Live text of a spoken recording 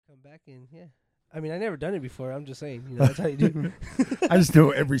back and yeah. I mean, I never done it before. I'm just saying, that's how you do. I just know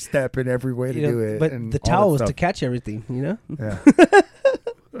every step and every way to do it. But and the towel was to catch everything, Yeah.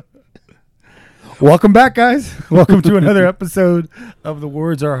 Welcome back, guys. Welcome to another episode of the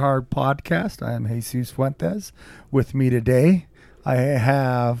Words Are Hard podcast. I am Jesus Fuentes. With me today, I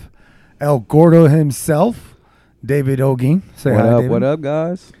have El Gordo himself, David Ogeen. Say hi, David. What up,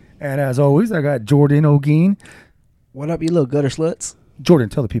 guys? And as always, I got Jordan Ogeen. What up, you little gutter sluts? Jordan,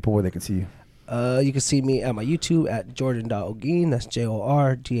 tell the people where they can see you. You can see me at my YouTube at Jordan.Ogeen. That's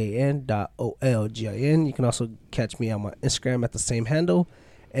JORDAN.OLGIN. You can also catch me on my Instagram at the same handle.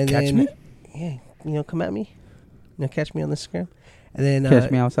 And Catch me? Yeah, come at me. Catch me on Instagram. And then Catch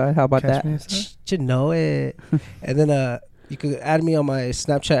me outside. How about Catch that? me outside? You know it. And then you can add me on my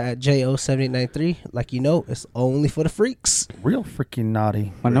Snapchat at JO7893. Like it's only for the freaks. Real freaking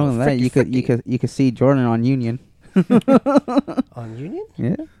naughty. Well, not only that, you could see Jordan on Union. On Union?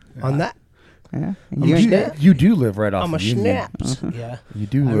 Yeah. On that? Yeah. You do live right off On my of Union. snaps. Yeah. You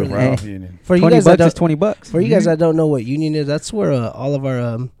do I live really right do. off Union. For you 20 guys bucks that is don't, $20. for you guys that don't know what Union is, that's where all of our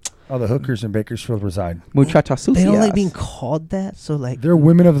All the hookers in Bakersfield reside. Muchacha sucias. they don't like being called that. So like They're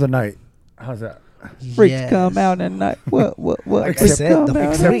women of the night. How's that? Freaks yes. come out at night. What? Except- Freaks come the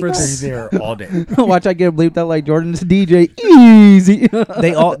out Except at for freaks. they're there all day. night. Watch, I get bleeped out like Jordan's DJ. Easy.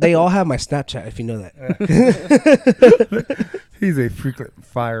 They all have my Snapchat if you know that. He's a frequent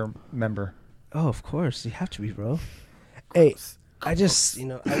fire member. Oh, of course you have to be, bro. Hey, I just I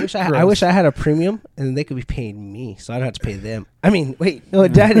Gross. wish I had a premium and then they could be paying me, so I don't have to pay them. I mean, wait, no, I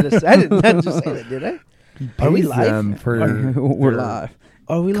did not just say that, did I? Are we Pays live? them for We're their- live.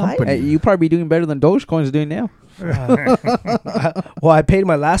 Are we live? Company. Hey, you probably be doing better than Dogecoin's doing now. Well, I paid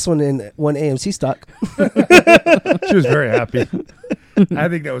my last one in one AMC stock. She was very happy. I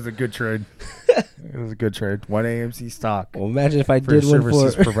think that was a good trade. It was a good trade. One AMC stock Well, imagine if I for did one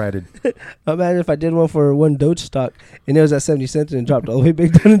services for. provided. Imagine if I did one for one Doge stock and it was at 70 cents and it dropped all the way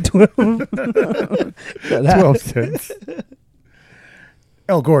back down to 12. 12 cents.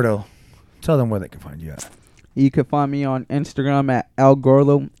 El Gordo, tell them where they can find you at. You can find me on Instagram at El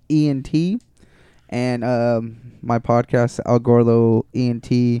Gordo ENT, and my podcast, El Gordo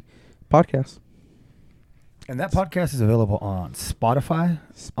ENT Podcast. And that podcast is available on Spotify,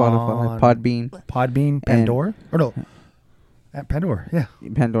 on Podbean, Pandora. Or no, at Pandora, yeah.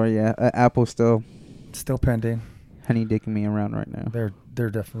 Pandora, yeah. Apple still Still pending. honey dicking me around right now. They're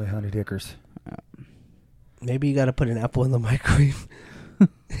definitely honey dickers. Maybe you got to put an apple in the microwave.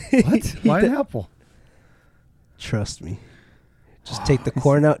 What? Why an apple? Trust me. Just take the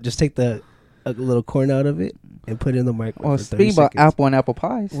corn out. Just take a little corn out of it and put it in the microwave. Well, for 30 speaking about seconds. apple and apple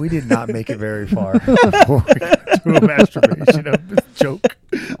pies, We did not make it very far before we got to a masturbation of this joke.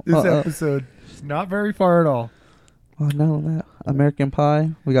 This episode is not very far at all. well, no, that American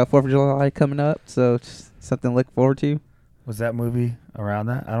Pie. We got 4th of July coming up, so just something to look forward to. Was that movie around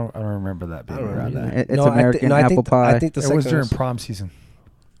that? I don't remember that being I don't around remember that. It's No, American I apple think pie. I think the It second was during was- prom season.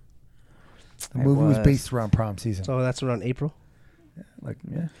 The It movie was was. based around prom season. So that's around April.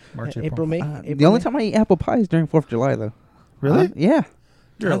 March, April, May. the April, only May. time I eat apple pie is during 4th of July, though. Really? Yeah.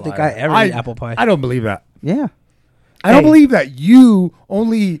 I don't think I ever eat apple pie. I don't believe that. Yeah. I don't Hey. believe that you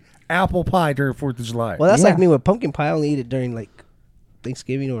only eat apple pie during 4th of July. Well, that's Yeah. like me with pumpkin pie. I only eat it during like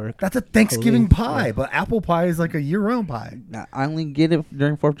Thanksgiving or. That's a Thanksgiving Halloween. pie, Yeah. but apple pie is like a year-round pie. Nah, I only get it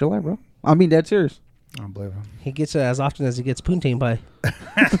during 4th of July, bro. I mean, dead serious. I don't believe him. He gets it as often as he gets poontang pie.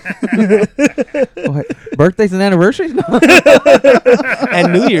 What? Birthdays and anniversaries? No.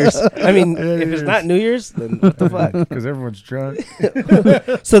 And New Year's. I mean, if it's not New Year's, then what the fuck? Because everyone's drunk.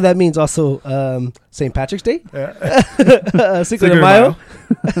 So that means also St. Patrick's Day, Cinco Cinco de de Mayo.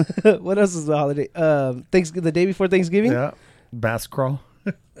 What else is the holiday? The day before Thanksgiving. Yeah. Bass crawl.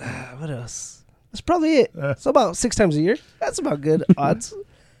 What else? That's probably it. It's about 6 times a year. That's about good odds.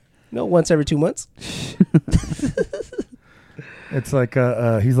 Once every 2 months. It's like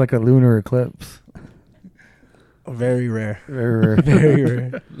he's like a lunar eclipse. Very rare. Very rare. Very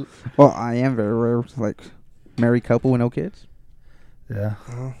rare. Well, I am very rare. Like, married couple with no kids. Yeah.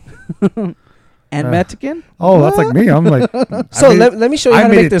 And Mexican? Oh, that's like me. I'm like. So let me show you how I to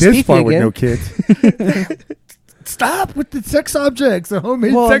made make it this this beefy far with again. no kids. Stop with the sex objects. The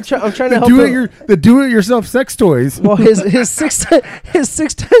homemade Well, sex. I'm trying to the help him. the do-it-yourself sex toys. Well, his six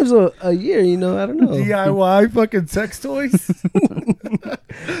times a year. I don't know. DIY fucking sex toys.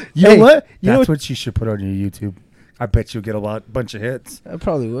 You Hey, know what? you know That's what- what you should put on your YouTube. I bet you'll get a bunch of hits I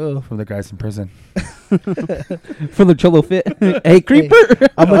probably will. from the guys in prison. For the Cholo Fit. Hey, creeper.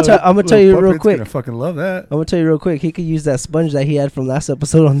 I'm gonna tell you real quick. Gonna fucking love that. I'm gonna tell you real quick. He could use that sponge that he had from last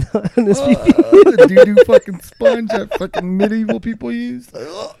episode on this. The doo-doo fucking sponge that fucking medieval people used.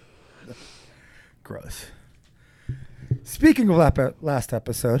 Gross. Speaking of last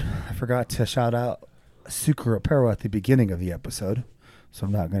episode, I forgot to shout out Suker Apparel at the beginning of the episode, so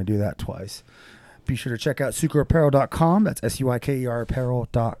I'm not going to do that twice. Be sure to check out sukerapparel.com. That's SUIKER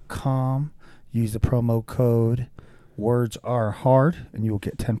apparel.com. Use the promo code Words Are Hard, and you will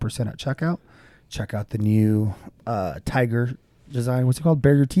get 10% at checkout. Check out the new tiger design. What's it called?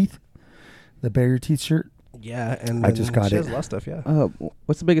 Bare Your Teeth? The Bare Your Teeth shirt. Yeah, and I just got she it. has a lot of stuff, yeah.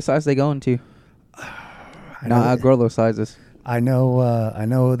 What's the biggest size they go into? I'll grow those sizes. I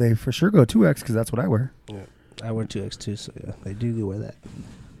know they for sure go 2X because that's what I wear. Yeah. I wear 2X too, so yeah, they do wear that.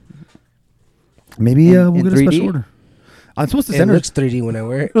 Maybe we'll in get a 3D? special order. I'm supposed to It send her. looks 3D when I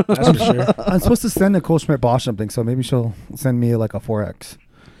wear it. That's for sure. I'm supposed to send Nicole Schmidt Bosch something, so maybe she'll send me like a 4X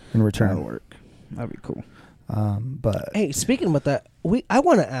in return. That'll work. That'd be cool. But Hey, speaking about that, I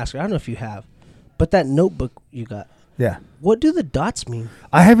want to ask her. I don't know if you have, but that notebook you got, yeah, what do the dots mean?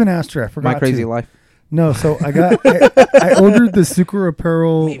 I haven't asked her. I forgot. My crazy to. life. No, so I ordered the Suker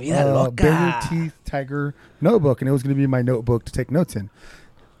Apparel Maybe that loca. Bare Your Teeth Tiger notebook, and it was going to be my notebook to take notes in.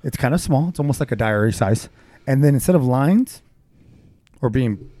 It's kind of small. It's almost like a diary size. And then instead of lines or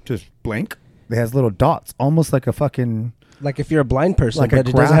being just blank, it has little dots, almost like a fucking Like if you're a blind person, like but a it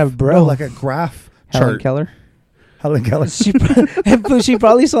graph. doesn't have braille. No, like a graph Helen chart. Keller. Helen Keller. She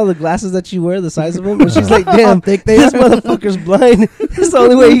probably saw the glasses that you wear, the size of them, and she's like, "Damn, this motherfucker's blind. It's the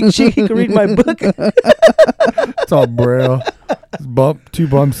only way she can read my book." It's all braille. It's bump, 2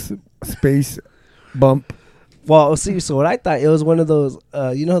 bumps, space, bump. Well, see, so what I thought, it was one of those,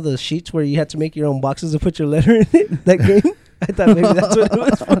 you know, the sheets where you had to make your own boxes to put your letter in it. That game. I thought maybe that's what it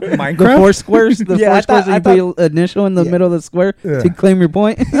was for. Minecraft. The 4 squares. The Yeah, 4 I squares thought- that you put your initial in the middle of the square Yeah. to claim your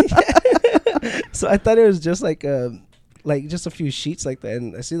point. So I thought it was just like just a few sheets like that,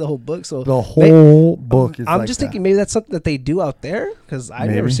 and I see the whole book. So The whole book is I'm like just that. thinking maybe that's something that they do out there because I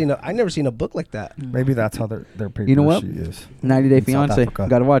never Maybe. seen a book like that. Maybe that's how their paper You know what? sheet is. 90 Day In South Fiance. Africa.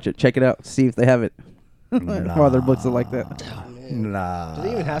 Gotta watch it. Check it out. See if they have it. Nah. Or other books are like that. Nah. Do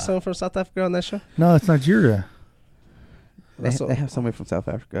they even have someone from South Africa on that show? No, it's Nigeria. They have somebody from South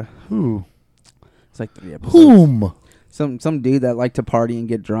Africa. Who? It's like 3 episodes. Whom? Some dude that liked to party and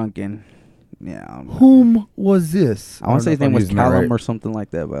get drunk and yeah. I don't know. Whom was this? I want to say his name was using that Callum right. or something like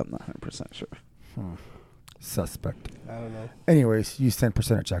that, but I'm not 100% sure. Suspect. I don't know. Anyways, use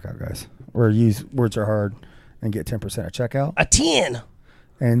 10% at checkout, guys. Or use Words Are Hard and get 10% at checkout. A 10.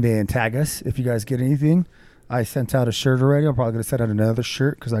 And then tag us if you guys get anything. I sent out a shirt already. I'm probably going to send out another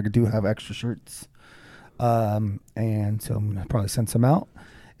shirt because I do have extra shirts. And so I'm going to probably send some out.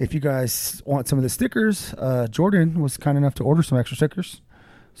 If you guys want some of the stickers, Jordan was kind enough to order some extra stickers.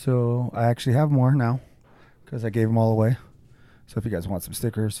 So I actually have more now because I gave them all away. So if you guys want some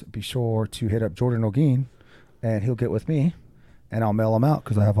stickers, be sure to hit up Jordan O'Gean and he'll get with me and I'll mail them out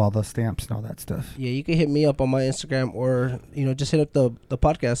because I have all the stamps and all that stuff. Yeah, you can hit me up on my Instagram or just hit up the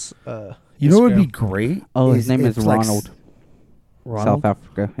podcast. You know what would be Instagram. great? Oh, his name is it's like Ronald. Ronald? South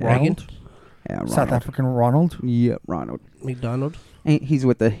Africa. Yeah. Reagan? Yeah, Ronald. South African Ronald? Yeah, Ronald. McDonald And he's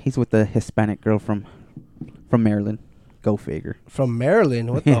with the Hispanic girl from Maryland. Go figure. from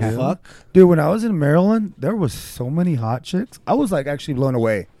Maryland. What the Yeah. fuck? Dude, when I was in Maryland, there was so many hot chicks. I was like actually blown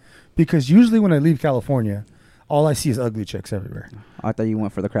away because usually when I leave California, all I see is ugly chicks everywhere. I thought you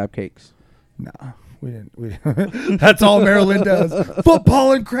went for the crab cakes. Nah, we didn't. That's all Maryland does.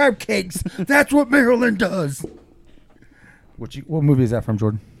 Football and crab cakes. That's what Maryland does. What movie is that from,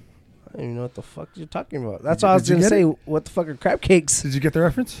 Jordan? I don't even know what the fuck you're talking about. That's Did what I was you gonna get say. it? What the fuck are crab cakes? Did you get the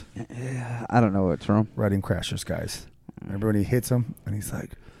reference? I don't know what's wrong. Riding Crashers, guys. Remember when he hits him and he's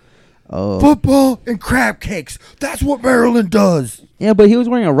like, Oh, football and crab cakes. That's what Maryland does. yeah, but he was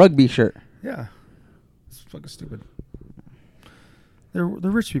wearing a rugby shirt. Yeah. It's fucking stupid. They're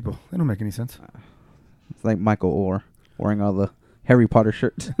rich people. They don't make any sense. It's like Michael Orr wearing all the Harry Potter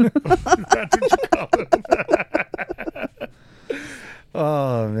shirts.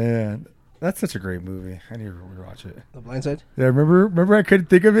 Oh man, that's such a great movie. I need to rewatch it. The Blind Side. Yeah, remember I couldn't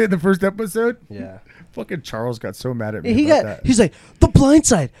think of it in the first episode. Yeah. Fucking Charles got so mad at me. He about got. that. He's like The Blind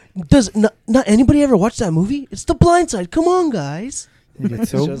Side. Does not anybody ever watch that movie? It's The Blind Side. Come on, guys. He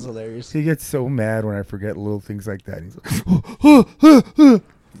gets That so show's hilarious. he gets so mad when I forget little things like that. He's like,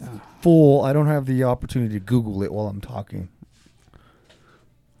 fool! I don't have the opportunity to Google it while I'm talking.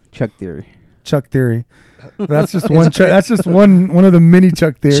 Chuck Theory. Chuck Theory. That's just one. That's just one of the many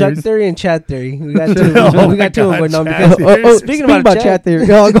Chuck Theories. Chuck Theory and Chad Theory. We got two. Oh we my got two of God, them. No, Chad because, Theory. speaking about Chat Chad Theory.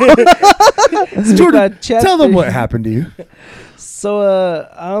 Jordan, Chad tell them Theory. what happened to you. So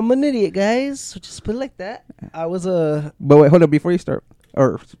I'm an idiot, guys. So just put it like that. I was But wait, hold up before you start.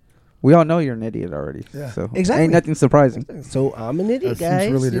 Or We all know you're an idiot already. Yeah. So Exactly. ain't nothing surprising. So I'm an idiot, That guys.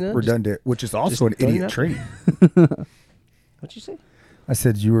 seems really you know, redundant, which is also an just throwing idiot out- trait. What'd you say? I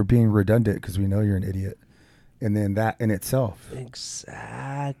said you were being redundant because we know you're an idiot. And then that in itself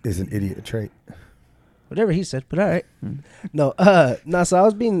Exactly. is an idiot trait. Whatever he said, but all right. Hmm. No, so I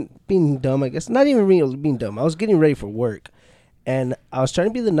was being dumb, I guess. Not even really being dumb. I was getting ready for work, and I was trying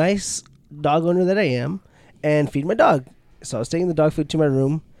to be the nice dog owner that I am, and feed my dog. So I was taking the dog food to my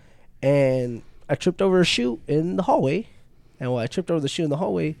room, and I tripped over a shoe in the hallway. And while I tripped over the shoe in the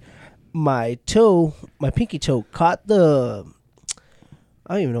hallway, my pinky toe, caught the,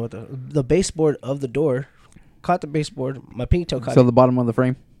 I don't even know what the baseboard of the door, caught the baseboard. My pinky toe caught So it. the bottom of the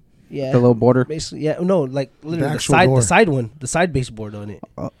frame, Yeah, the little border. basically, yeah, no, like literally the actual side, door. the side one, the side baseboard on it.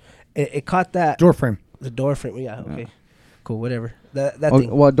 Oh. It caught that Door frame. the door frame. Yeah, okay, Yeah. cool, whatever. That Oh,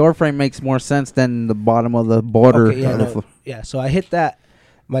 thing. well, door frame makes more sense than the bottom of the border. Okay, yeah, of the no, yeah. So I hit that.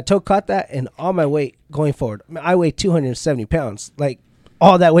 My toe caught that, and all my weight going forward. I mean, I weigh 270 pounds. Like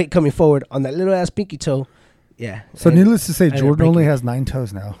all that weight coming forward on that little ass pinky toe. Yeah. So and- needless to say, ended up Jordan only breaking it. has 9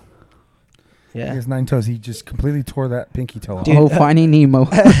 toes now. He Yeah, has 9 toes. He just completely tore that pinky toe off. Dude, oh, Finding Nemo.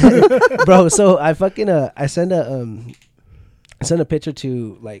 bro. So I fucking I send a picture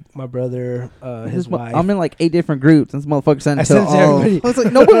to like my brother, his wife. I'm in like 8 different groups, and this motherfucker sent I it to sent it to all. everybody. I was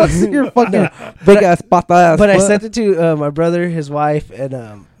like, no one wants to see your fucking big ass pata ass. But I foot. sent it to my brother, his wife,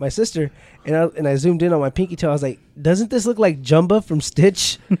 and my sister, and I zoomed in on my pinky toe. I was like, "Doesn't this look like Jumba from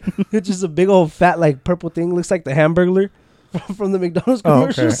Stitch? It's just a big old fat like purple thing. Looks like the Hamburglar from the McDonald's Oh,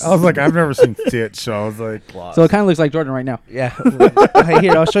 okay. commercials." I was like, I've never seen Stitch, so I was like, So it kind of looks like Jordan right now. "Yeah, hey,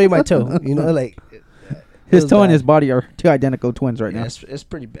 here I'll show you my toe. You know, like His was toe and bad. his body are 2 identical twins right yeah, now. it's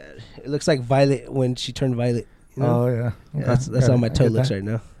pretty bad. It looks like Violet when she turned violet. You know? Oh, yeah. Yeah, that's how my toe looks right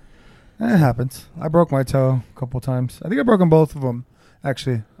now. It happens. I broke my toe a couple times. I think I broke them both of them.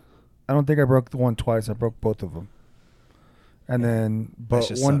 Actually, I don't think I broke the one twice. I broke both of them. And then but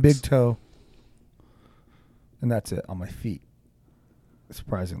just one sucks. big toe. And that's it on my feet.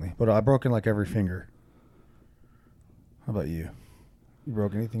 Surprisingly. But I broke in like every finger. How about you? You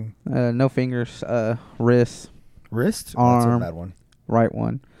broke anything? No fingers, wrist, Wrist? Oh, that's a Arm. bad one. right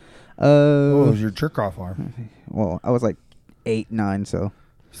one. Oh, it was your jerk off arm. Well, I was like 8, 9, so.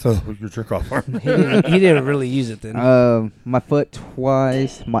 So your jerk off arm. He didn't really use it then. My foot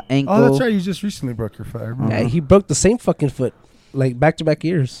twice, my ankle. Oh, that's right. You just recently broke your foot. I remember. Yeah, he broke the same fucking foot, like back to back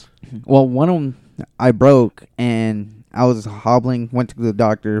years. Well, one of them I broke, and I was hobbling, went to the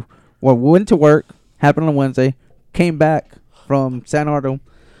doctor. Well, went to work, happened on a Wednesday, came back from San Ardo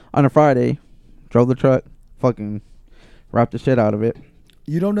on a Friday, drove the truck, fucking wrapped the shit out of it.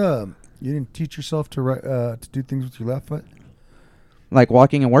 You don't you didn't teach yourself to do things with your left foot? Like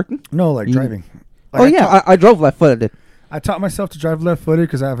walking and working? No, like You- driving. Oh, yeah, I drove left-footed. I taught myself to drive left-footed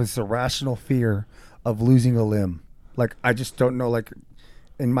because I have this irrational fear of losing a limb. Like I just don't know. Like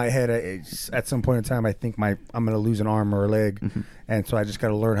in my head, at some point in time, I think I'm going to lose an arm or a leg, Mm-hmm. and so I just got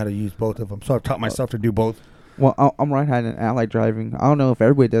to learn how to use both of them. So I've taught myself to do both. Well, I'm right-handed, and I like driving. I don't know if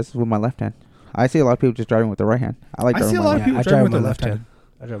everybody does this with my left hand. I see a lot of people just driving with the right hand. I like I driving see a with lot my of left. people I driving drive with my their left left hand.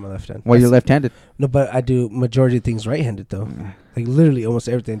 I drive my left hand. Well, you're left-handed. No, but I do majority of things right-handed though. Like literally almost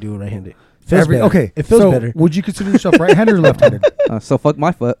everything I do right-handed. Feels better. Okay, It feels so better. Would you consider yourself right-handed or left-handed? So fuck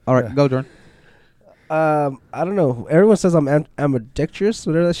my foot. All right, Yeah. go, Jordan. I don't know. Everyone says I'm ambidextrous,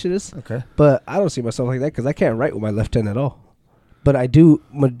 whatever that shit is. Okay. But I don't see myself like that because I can't write with my left hand at all. But I do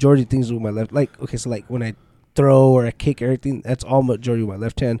majority of things with my left. Like okay, so like when I throw or I kick, everything that's all majority with my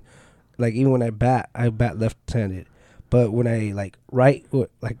left hand. Like even when I bat left-handed. But when I like write,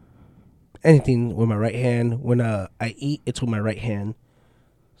 like anything with my right hand. When I eat, it's with my right hand.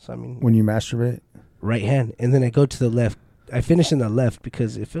 So I mean, When you masturbate? right hand, and then I go to the left. I finish in the left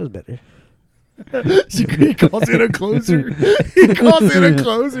because it feels better. He calls it a closer. He calls it a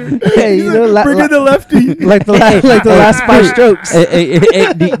closer. Hey, you know, bring in the lefty. Like the last 5 strokes. Hey,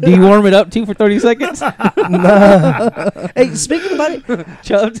 do you warm it up too for 30 seconds? Nah. Hey, speaking about it,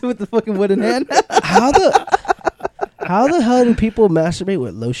 Chubbed with the fucking wooden hand. how the hell do people masturbate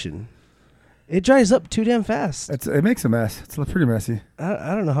with lotion? It dries up too damn fast. It makes a mess. It's pretty messy.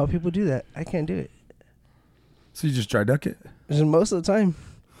 I don't know how people do that. I can't do it. So you just dry duck it? Just most of the time.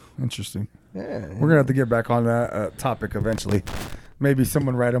 Interesting. Yeah. We're gonna have to get back on that topic eventually. Maybe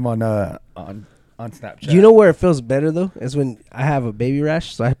someone write them on Snapchat. You know where it feels better though is when I have a baby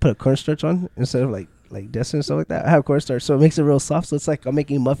rash, so I put a cornstarch on instead of like Destin and stuff like that. I have cornstarch, so it makes it real soft. So it's like I'm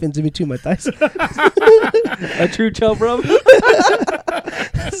making muffins in between my thighs. A true chub rub.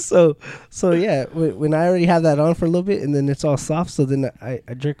 so yeah, when I already have that on for a little bit, and then it's all soft, so then I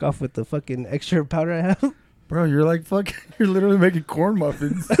jerk off with the fucking extra powder I have. Bro, you're like fucking. You're literally making corn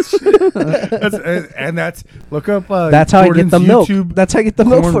muffins. That's look up. That's how I get Jordan's the milk. YouTube That's how I get the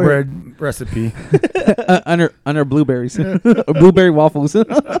milk for it. cornbread recipe. under blueberries, blueberry waffles. What's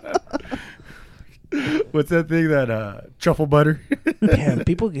that thing that truffle butter? Damn,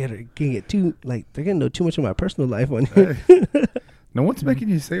 people can get too like they're gonna know too much of my personal life on here. No one's making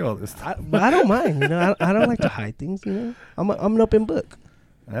you say all this. But I don't mind. You know, I don't like to hide things. You know, I'm an open book.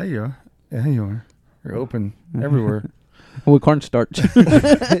 There you are. Yeah, you are. You're open everywhere. With cornstarch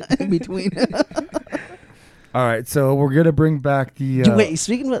in between. All right, so we're gonna bring back the. Dude, wait,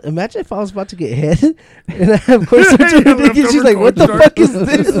 speaking of, imagine if I was about to get head and I have cornstarch on the dick and she's like, "What the fuck is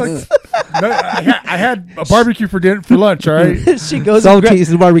this?" No, I had a barbecue for lunch. All right. She goes. Salt cheese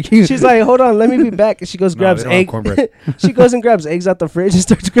and barbecue. She's like, "Hold on, let me be back." And she goes, grabs they don't have egg. cornbread. She goes and grabs eggs out the fridge and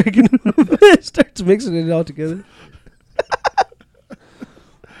starts cracking them. Starts mixing it all together.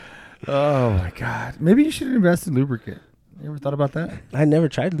 Oh my god! Maybe you should invest in lubricant. You ever thought about that? I never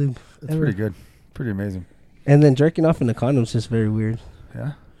tried lube. That's ever. pretty good. Pretty amazing. And then jerking off in a condom is just very weird.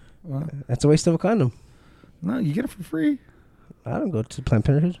 Yeah. Well, That's a waste of a condom. no, you get it for free. I don't go to Planned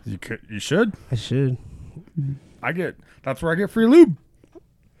Parenthood. You could. You should. I should. That's where I get free lube.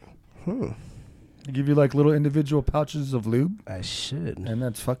 Hmm. They give you like little individual pouches of lube, I should. and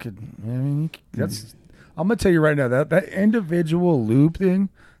that's fucking. I mean, that's. I'm gonna tell you right now that individual lube thing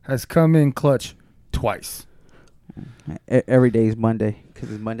has come in clutch twice. Every day is Monday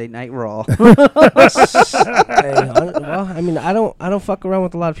because it's Monday Night Raw. Well, I mean, I don't fuck around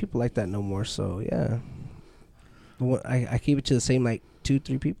with a lot of people like that no more. So yeah, I keep it to the same like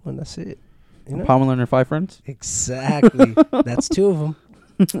 2-3 people, and that's it. You know? Pamela and her 5 friends. Exactly. That's 2 of them.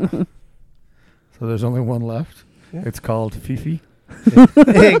 So there's only one left. Yeah. It's called Fifi.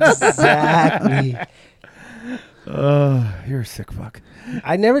 Exactly. You're a sick fuck.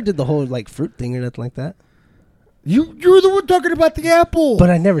 I never did the whole like fruit thing or nothing like that. You're the one talking about the apple. But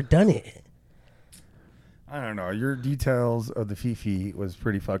I never done it. I don't know. Your details of the Fifi was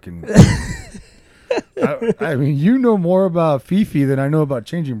pretty fucking. I mean, you know more about Fifi than I know about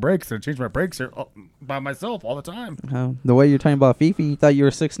changing brakes. I change my brakes here by myself all the time. The way you're talking about Fifi, you thought you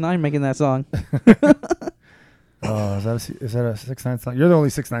were 6ix9ine making that song. Oh, is that a 6ix9ine song? You're the only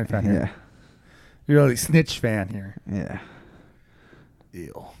 6ix9ine fan here. Yeah. You're the only snitch fan here. Yeah.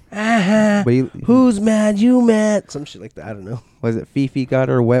 Ew. Uh-huh. But Who's mad? You mad? Some shit like that. I don't know. was it Fifi got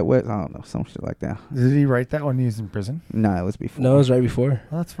her wet? I don't know. Some shit like that. Did he write that when he was in prison? No, it was before. No, it was right before.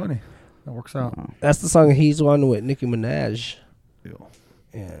 Oh, that's funny. That works out. Oh. That's the song he's on with Nicki Minaj. Ew.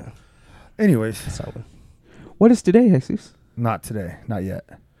 Yeah. Anyways, That's that one. What is today, Jesus? not today. Not yet.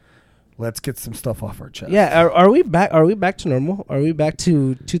 Let's get some stuff off our chest. Yeah. Are we back? Are we back to normal? Are we back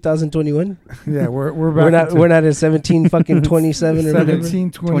to 2021? Yeah, we're back. We're not at 17 fucking 27 or whatever.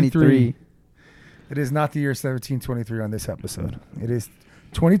 1723. It is not the year 1723 on this episode. It is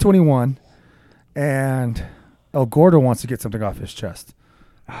 2021, and El Gordo wants to get something off his chest.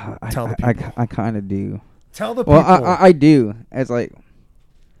 Tell the people. I kind of do. Tell the people. Well, I do. It's like,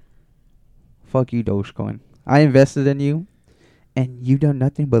 fuck you, Dogecoin. I invested in you, and you done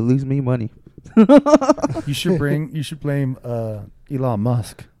nothing but lose me money. You should blame Elon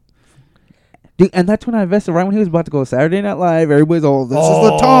Musk. Dude, and that's when I invested, right when he was about to go Saturday Night Live. Everybody's, this is the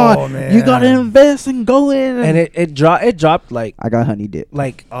Oh, time. man. You got to invest and go in. And it dropped like I got honey dip.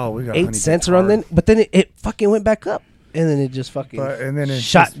 We got 8 cents around then, but then it fucking went back up, and then it just fucking it's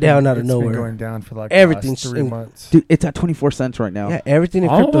shot just down been- out of it's been nowhere. going down for like Everything's the last 3 in- months. Dude, it's at 24 cents right now. Yeah, everything in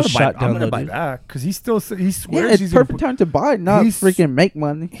I'm crypto gonna shot I'm down gonna though, buy dude. that because he swears Yeah, it's he's perfect time to buy, not he's- freaking make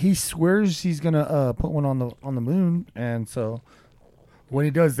money. He swears he's gonna put one on the moon, and so when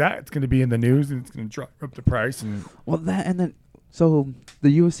he does that, it's gonna be in the news and it's gonna drive up the price. And Well, that and then so the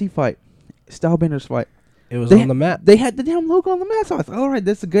UFC fight, Stylebenders fight. It was They on the map. They had the damn logo on the map, so I thought, all right,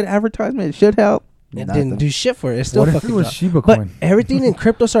 this is a good advertisement. It should help. It Nothing. didn't do shit for it. It still what if fucking it was dropped. Shiba But coin? everything in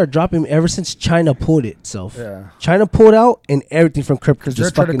crypto started dropping ever since China pulled itself. Yeah, China pulled out, and everything from crypto because they're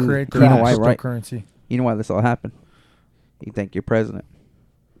just trying fucking to create You know their why, right? cryptocurrency. You know why this all happened? You think you're president?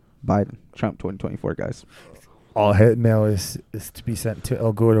 Biden, Trump, 2024, guys. All hate mail is to be sent to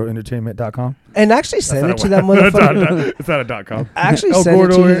elgordoentertainment.com. And actually send it to that motherfucker. It's not a .com. Actually El send it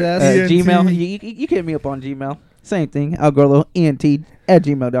to Gordo his ass. ENT. Gmail. You can hit me up on Gmail. Same thing.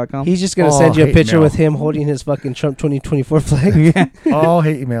 algorloent@gmail.com. He's just gonna Oh, send you a hate picture mail. with him holding his fucking Trump 2024 flag. Yeah. All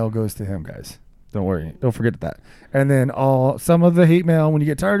hate mail goes to him, guys. Don't worry. Don't forget that. And then some of the hate mail, when you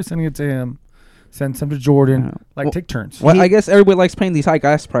get tired of sending it to him, send some to Jordan. Well- Take turns. Well, I guess everybody likes paying these high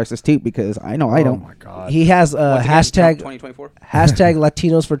gas prices too, because I know I Oh don't. my god. He has Once again, hashtag Trump 2024. hashtag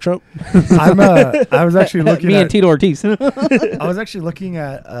Latinos for Trump. I was actually looking Me at and Tito Ortiz. I was actually looking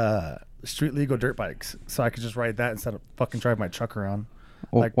at street legal dirt bikes, so I could just ride that instead of fucking drive my truck around.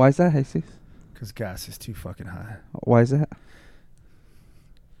 Well, Like- why is that, Jesus? Because gas is too fucking high. Why is that?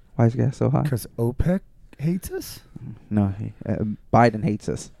 Why is gas so high? Because OPEC hates us. No, Biden hates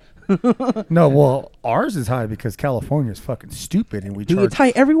us. No, well, ours is high because California is fucking stupid, and we Dude, charge it's high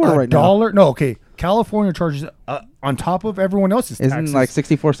everywhere a right now. dollar. No, okay, California charges on top of everyone else's Isn't taxes, it like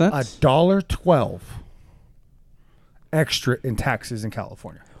 64 cents? $1.12 extra in taxes in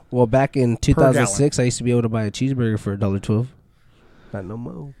California. Well, back in gallon. 2006, I used to be able to buy a cheeseburger for $1.12. Not no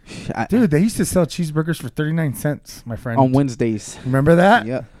more. Dude, they used to sell cheeseburgers for 39 cents, my friend. On Wednesdays. Remember that?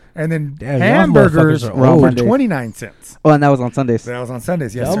 Yeah. And then Damn, y'all hamburgers motherfuckers are were old. for Mondays. 29 cents. Oh, and that was on Sundays. That was on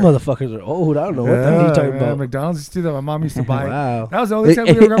Sundays, yes, Y'all sir. motherfuckers are old. I don't know what the hell you talking about. McDonald's used to do that. My mom used to buy. Wow. That was the only time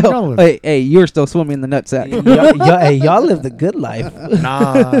we ever got McDonald's. Hey, you're still swimming in the nutsack. Y'all live the good life.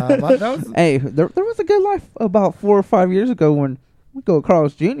 Nah, that was, Hey, there was a good life about 4 or 5 years ago when we go to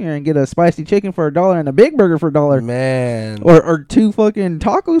Carl's Jr. and get a spicy chicken for $1 and a big burger for $1. Man. Or 2 fucking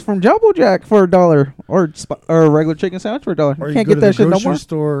tacos from Jumbo Jack for $1, or a regular chicken sandwich for $1. or You you can't go get to the that shit no grocery more.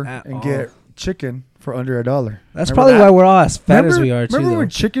 store At and all. get chicken for under $1. That's Remember probably that? why we're all as fat remember, as we are, too. Remember though. when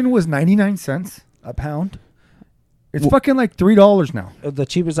chicken was 99 cents a pound? It's Well- fucking like $3 now. The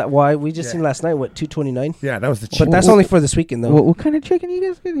cheapest, why we just Yeah. seen last night, what, $2.29? Yeah, that was the But cheapest. that's only for this weekend, though. What kind of chicken you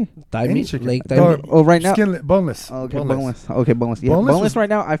guys getting? Thigh Any meat, chicken. like thigh No, meat. Oh, right now. Boneless. Okay, boneless. Okay, boneless. Yeah, Boneless boneless was- right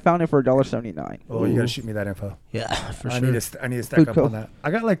now. I found it for $1.79. Oh, you gotta shoot me that info. Yeah, for I sure. need to stack Food up co. on that.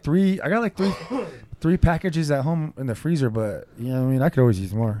 I got like three three packages at home in the freezer, but you know, what I mean, I could always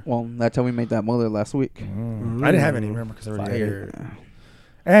use more. Well, that's how we made that mother last week. I didn't have any, remember, because I already had Fire. 8.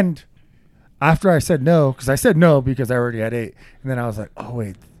 And after I said no, because I said no because I already had 8, and then I was like, oh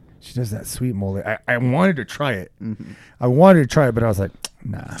wait, she does that sweet mole. I wanted to try it. Mm-hmm. I wanted to try it, but I was like,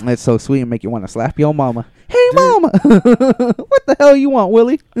 nah. It's so sweet and make you want to slap your mama. Hey, mama, what the hell you want,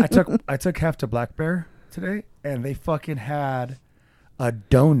 Willie? I took half to Black Bear today, and they fucking had a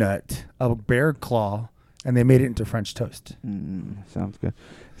donut, a bear claw, and they made it into French toast. Sounds good.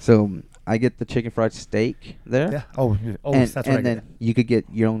 So I get the chicken fried steak there. Yeah. Oh, and, that's what and I then get. you could get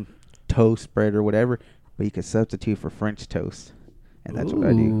your own toast bread or whatever, but you could substitute for French toast, and that's what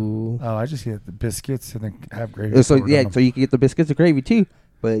I do. Ooh. Oh, I just get the biscuits and then have gravy. So poured yeah, on them. so you can get the biscuits and gravy too,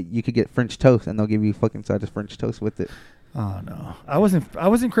 but you could get French toast, and they'll give you fucking side of French toast with it. Oh no, I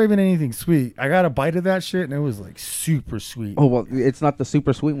wasn't craving anything sweet. I got a bite of that shit and it was like super sweet. Oh well, it's not the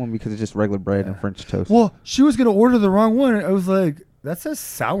super sweet one because it's just regular bread and Yeah. French toast. Well, she was gonna order the wrong one. I was like, that says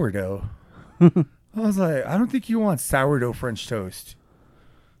sourdough. I was like, I don't think you want sourdough French toast.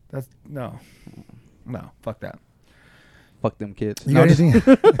 That's no, fuck that. Fuck them kids. You No, got just-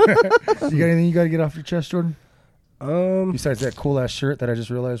 anything? You got anything you got to get off your chest, Jordan? Besides that cool ass shirt that I just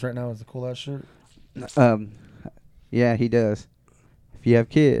realized right now is a cool ass shirt. Yeah, he does. If you have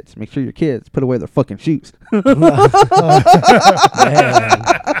kids, make sure your kids put away their fucking shoes. Man.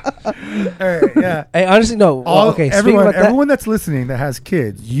 Hey, yeah. Hey, honestly, no. Okay, speaking about that, everyone that's listening that has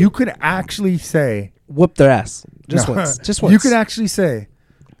kids, you could actually say, whoop their ass. Just No, once. Just once. You could actually say,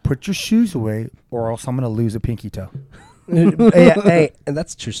 put your shoes away or else I'm going to lose a pinky toe. hey, and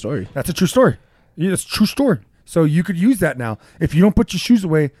that's a true story. That's a true story. Yeah, it's a true story. So you could use that now. If you don't put your shoes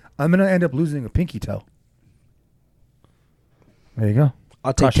away, I'm going to end up losing a pinky toe. There you go.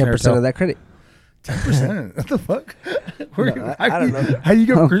 I'll take Cautionary 10% tale. of that credit. 10%? What the fuck? No, I don't know. How do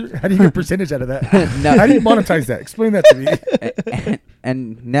you get percentage out of that? No. How do you monetize that? Explain that to me.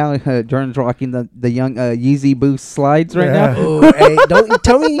 and now Jordan's rocking the young Yeezy Boost slides right Yeah. now. Oh, hey, don't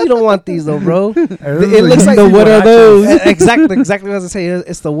tell me you don't want these though, bro. Hey, this It is looks like Yeezy the what are Huaraches. those? exactly what I was gonna say.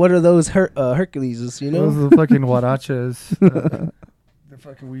 It's the what are those Hercules, you Those know? are the fucking Huaraches. The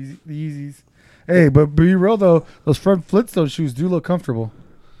fucking the Yeezys. Hey, but be real though, those front Flintstone shoes do look comfortable.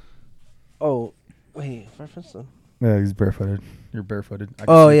 Oh, wait, Flintstone. Yeah, he's barefooted. You're barefooted. I can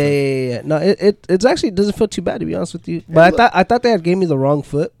Oh see yeah, it. yeah. No, it actually doesn't feel too bad to be honest with you. But I thought they had gave me the wrong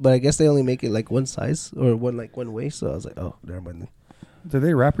foot, but I guess they only make it like one size or one way. So I was like, oh, never mind. Did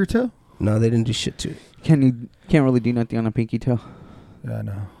they wrap your toe? No, they didn't do shit to it. Can't really do nothing on a pinky toe. Yeah, I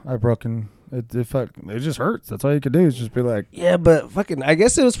know. I broken. It just hurts. That's all you could do is just be like, Yeah, but fucking, I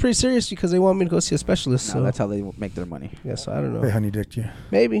guess it was pretty serious because they want me to go see a specialist. No, So that's how they make their money. yeah, so I don't they know. honey dicked you.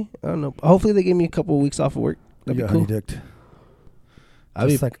 Maybe I don't know. Hopefully they give me a couple of weeks off of work. You That'd got be cool. honey dicked. I'll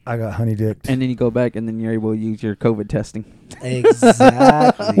be Just like I got honey dicked. And then you go back, and then you're able to use your COVID testing.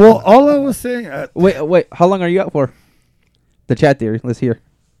 exactly. Well, all I was saying. Wait, how long are you out for? The chat theory. Let's hear.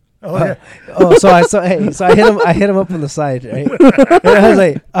 Oh yeah. So I hit him up on the side, right? And I was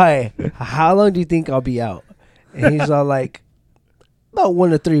like, all right, how long do you think I'll be out? And he's all like, about 1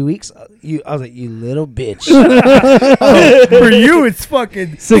 to 3 weeks. I was like, you little bitch. For you, it's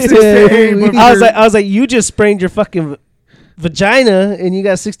fucking 6 to 8 weeks. I was like, you just sprained your fucking vagina and you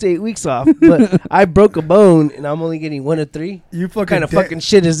got 6 to 8 weeks off. But I broke a bone and I'm only getting 1 to 3. You fucking What kind of fucking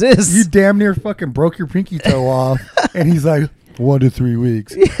shit is this? You damn near fucking broke your pinky toe off, and he's like 1 to 3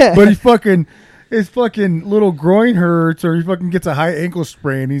 weeks. Yeah. But his fucking little groin hurts, or he fucking gets a high ankle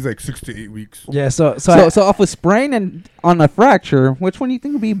sprain. He's like 6 to 8 weeks. Yeah, so off a sprain and on a fracture, which one do you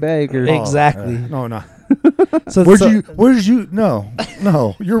think would be bigger? Exactly. No, no. so Where did you? No,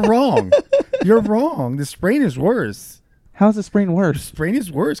 you're wrong. You're wrong. The sprain is worse. How's the sprain The worse? sprain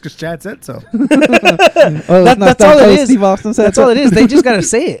is worse because Chad said so. that's all it is. Steve Austin said That's all it is. They just gotta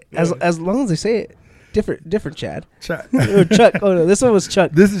say it. As long as they say it. Different Chad. Chad. Or Chuck. Oh no, this one was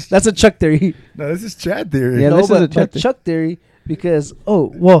Chuck. That's a Chuck theory. No, this is Chad theory. Yeah, No, this is a but Chuck theory because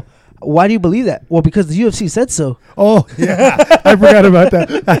why do you believe that? Well, because the UFC said so. Oh, yeah. I forgot about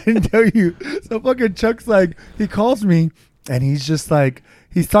that. I didn't tell you. So fucking Chuck's like, he calls me and he's just like,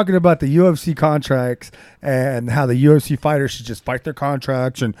 he's talking about the UFC contracts and how the UFC fighters should just fight their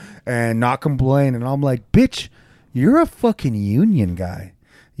contracts and not complain. And I'm like, bitch, you're a fucking union guy.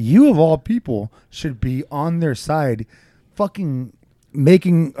 You of all people should be on their side fucking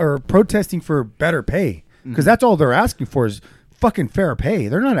making or protesting for better pay. Because that's all they're asking for is fucking fair pay.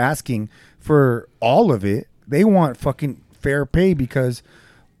 They're not asking for all of it. They want fucking fair pay because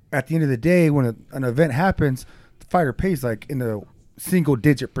at the end of the day, when an event happens, the fighter pays like in the single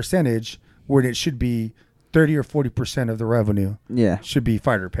digit percentage when it should be 30 or 40% of the revenue. Yeah. Should be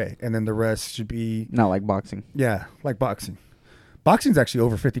fighter pay. And then the rest should be, Not like boxing. yeah, like boxing. Boxing's actually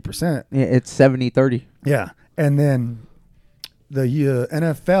over 50%. Yeah, it's 70-30. Yeah. And then the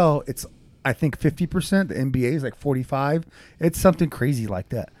NFL, it's I think 50%. The NBA is like 45. It's something crazy like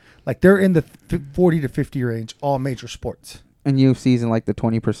that. Like they're in the 40 to 50 range, all major sports. And UFC's in like the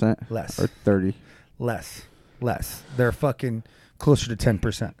 20%. Less. Or 30. Less. They're fucking closer to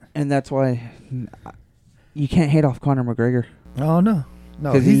 10%. And that's why you can't hate off Conor McGregor. Oh, no.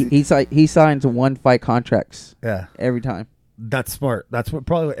 No. Because he signs one fight contracts Yeah. every time. That's smart. That's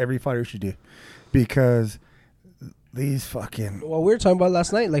probably what every fighter should do. Because these fucking... Well, we were talking about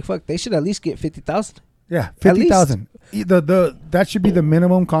last night. Like, fuck, they should at least get 50,000. Yeah, 50,000. That should be the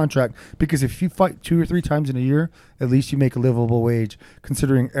minimum contract because if you fight 2 or 3 times in a year, at least you make a livable wage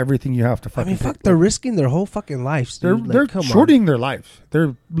considering everything you have to I fucking. mean, fuck, they're risking their whole fucking lives. Dude. They're come shorting their lives.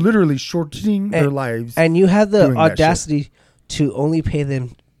 They're literally shortening their lives. And you had the doing that audacity to only pay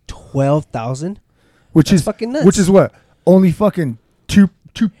them 12,000, which is fucking nuts. Which is what only fucking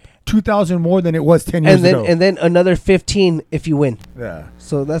 2,000 more than it was 10 years ago. And then another 15 if you win. Yeah.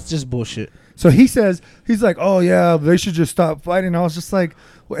 So that's just bullshit. So he's like, oh yeah, they should just stop fighting. I was just like,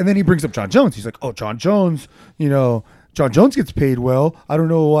 and then he brings up John Jones. He's like, oh, John Jones, John Jones gets paid well. I don't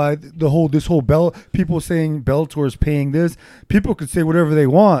know why this whole people saying Bellator is paying this. People could say whatever they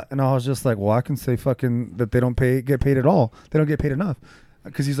want, and I was just like, well, I can say fucking that they don't get paid at all. They don't get paid enough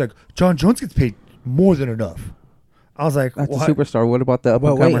because he's like, John Jones gets paid more than enough. I was like, That's what? a superstar. What about the up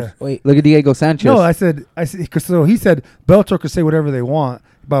and comer? Wait. Look at Diego Sanchez. No, I said, cause so he said Bellator could say whatever they want,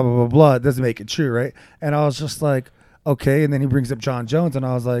 blah, blah, blah, blah. It doesn't make it true, right? And I was just like, okay. And then he brings up John Jones, and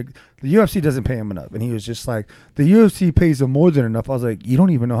I was like, the UFC doesn't pay him enough. And he was just like, the UFC pays him more than enough. I was like, you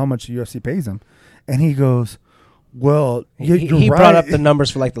don't even know how much the UFC pays him. And he goes, well, you're he right. brought up the numbers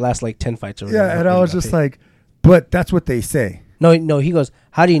for like the last like 10 fights. Or whatever. Yeah, and I was just like, but that's what they say. No, he goes,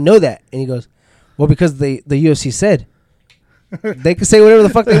 how do you know that? And he goes, well, because the UFC said. They can say whatever the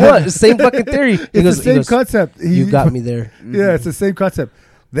fuck they want. It's the same fucking theory. It's the same concept. You got me there. Yeah, it's the same concept.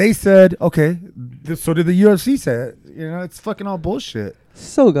 They said, okay, so did the UFC say it. It's fucking all bullshit.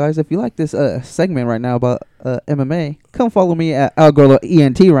 So, guys, if you like this segment right now about MMA, come follow me at Al Gorlo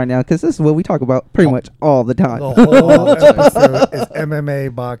ENT right now because this is what we talk about pretty much all the time. The whole episode is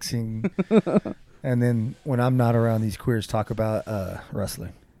MMA, boxing, and then when I'm not around, these queers talk about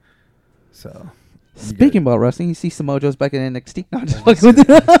wrestling. So... Speaking about wrestling, you see Samoa Joe's back in NXT. No, I'm just fucking with you.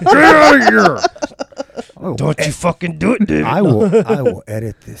 Get out of here! Don't you fucking do it, dude. I will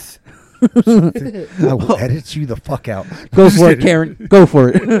edit this. I will edit you the fuck out. Go for it, Karen. Go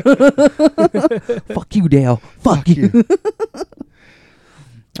for it. Fuck you, Dale. Fuck you.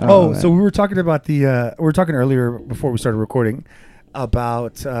 So we were talking about we were talking earlier before we started recording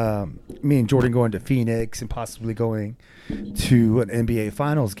about me and Jordan going to Phoenix and possibly going to an NBA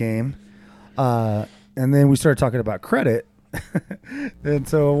Finals game. And then we started talking about credit. And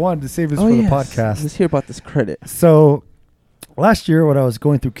so I wanted to save this for the podcast. Let's hear about this credit. So last year when I was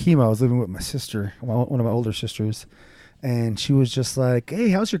going through chemo, I was living with my sister, one of my older sisters. And she was just like, hey,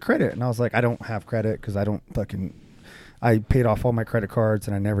 how's your credit? And I was like, I don't have credit because I don't I paid off all my credit cards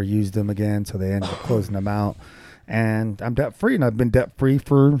and I never used them again, so they ended up closing them out. And I'm debt free, and I've been debt free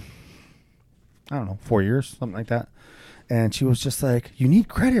for, I don't know, 4 years, something like that. And she was just like, "You need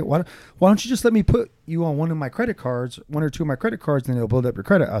credit. Why don't you just let me put you on one of my credit cards, one or two of my credit cards, and it'll build up your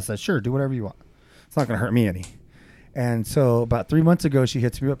credit?" I said, "Sure, do whatever you want. It's not going to hurt me any." And so about 3 months ago, she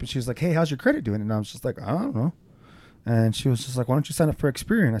hits me up and she was like, "Hey, how's your credit doing?" And I was just like, "I don't know." And she was just like, "Why don't you sign up for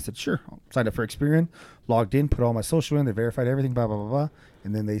Experian?" I said, "Sure." Signed up for Experian, logged in, put all my social in, they verified everything, blah, blah, blah, blah.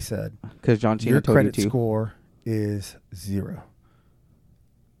 And then they said, Because John Cena "Your told you credit to. score is 0.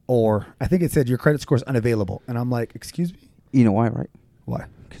 Or I think it said your credit score is unavailable. And I'm like, "Excuse me? You know why, right? Why?"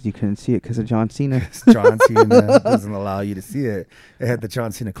 Because you couldn't see it because of John Cena. John Cena doesn't allow you to see it. It had the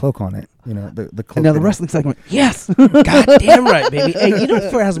John Cena cloak on it. You know, the cloak. And now the that- wrestling segment. Yes. God damn right, baby. Hey, you know,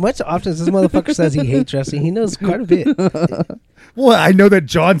 for as much often as this motherfucker says he hates wrestling, he knows quite a bit. Well, I know that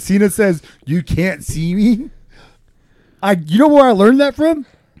John Cena says, "You can't see me." You know where I learned that from?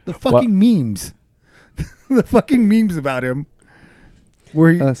 The fucking memes. The fucking memes about him.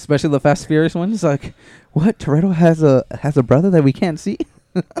 Where he, Especially the Fast and Furious ones. Like, what? Toretto has a brother that we can't see?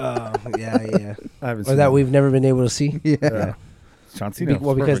 Oh, yeah. I haven't Or seen that we've never been able to see. Yeah. John Cena.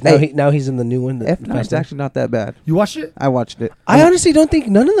 Well, was because perfect. now he's in the new one. the F9 Fast is actually not that bad. You watched it? I watched it. I honestly don't think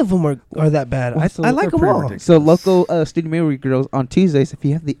none of them are that bad. Well, so I like they're them pretty all. ridiculous. So local studio movie girls on Tuesdays, if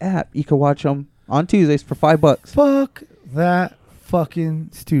you have the app, you can watch them on Tuesdays for $5. Fuck that fucking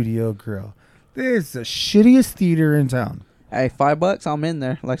studio grill. This is the shittiest theater in town. Hey, $5, I'm in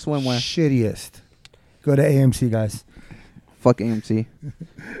there like swimwear. Shittiest. Go to AMC, guys. Fuck AMC,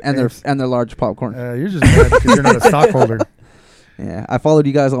 and their large popcorn. You're just mad because you're not a stockholder. Yeah, I followed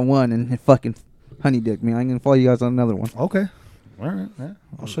you guys on one and it fucking honey dicked me. I'm gonna follow you guys on another one. Okay. All right. Yeah.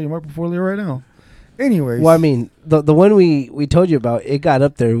 I'll show you my portfolio right now. Anyways. Well, I mean, the one we told you about, it got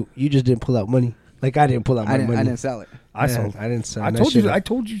up there. You just didn't pull out money. Like I didn't pull out my money. I didn't sell it. I Yeah, sold. I didn't sell. I and told you. should've. I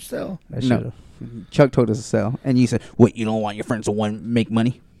told you sell. I No. should've. Chuck told us to sell, and you said, "What? You don't want your friends to make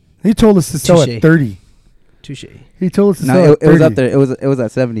money?" He told us to sell Touche. at 30. Touche. He told us to sell No, at 30. it was up there. It was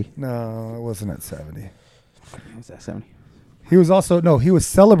at 70. No, it wasn't at 70. It was at 70. He was he was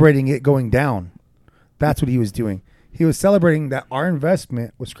celebrating it going down. That's what he was doing. He was celebrating that our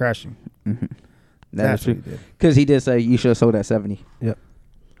investment was crashing. Mm-hmm. That's what he did. Because he did say you should have sold at 70. Yep.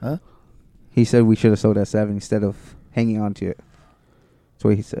 Huh? He said we should have sold at 70 instead of hanging on to it. That's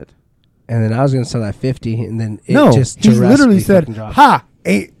what he said. And then I was gonna sell at 50, and then it No, just he literally drastically said,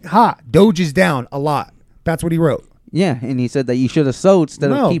 fucking dropped. Doge is down a lot. That's what he wrote. Yeah, and he said that you should have sold instead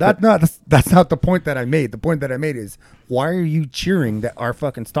of No, keep it. that's not the point that I made. The point that I made is, why are you cheering that our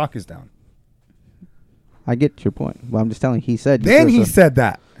fucking stock is down? I get your point. But I'm just telling you, he said. Then he said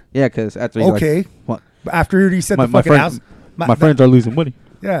that. Yeah, because after he's Okay. like, what? But after he said My the fucking friends- ass, My friends are losing money.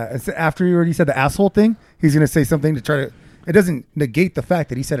 Yeah, after he already said the asshole thing, he's gonna say something to try to. It doesn't negate the fact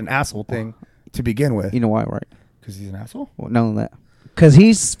that he said an asshole thing to begin with. You know why, right? Because he's an asshole. Well, none of that. Because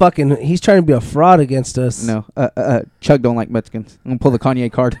he's trying to be a fraud against us. No, Chuck don't like Mexicans. I'm gonna pull the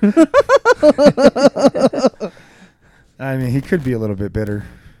Kanye card. I mean, he could be a little bit bitter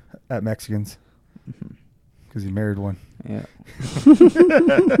at Mexicans because he married one. Yeah.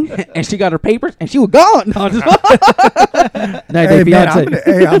 And she got her papers, and she was gone. No, I'm just Hey, man,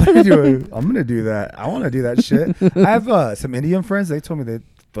 I'm gonna do that. I want to do that shit. I have some Indian friends. They told me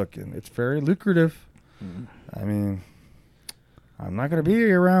it's very lucrative. I mean, I'm not gonna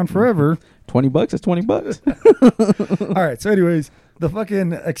be around forever. $20 is $20. All right. So, anyways, the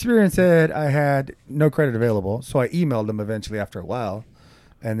fucking experience said I had no credit available, so I emailed them eventually after a while,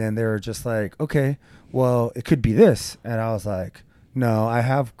 and then they were just like, "Okay, well, it could be this," and I was like, "No, I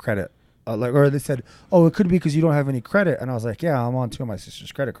have credit." Or they said, "Oh, it could be because you don't have any credit," and I was like, "Yeah, I'm on 2 of my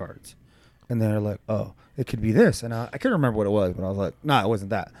sister's credit cards," and they're like, "Oh, it could be this," and I couldn't remember what it was, but I was like, "Nah, it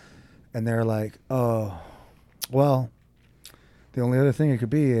wasn't that," and they're like, "Oh, well, the only other thing it could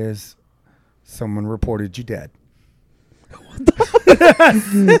be is someone reported you dead."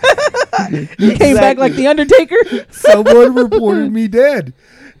 You came back like the Undertaker. Someone reported me dead.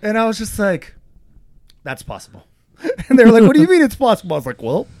 And I was just like, that's possible. And they were like, what do you mean it's possible? I was like,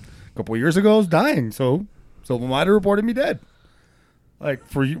 well, a couple of years ago I was dying, so someone might have reported me dead. Like,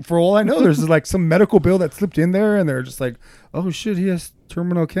 for all I know, there's like some medical bill that slipped in there, and they're just like, oh shit, he has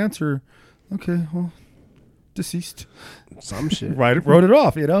terminal cancer. Okay, well, deceased. Some shit. Wrote it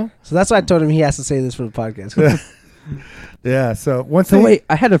off, you know? So that's why I told him he has to say this for the podcast. Yeah, so once So they... wait,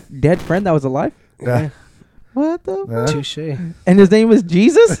 I had a dead friend that was alive. Yeah. What the? Yeah. Touche. And his name was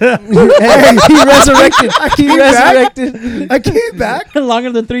Jesus. Hey, he resurrected. He came back. resurrected. I came back.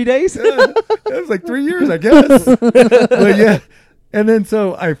 Longer than 3 days. Yeah, it was like 3 years, I guess. But yeah, And then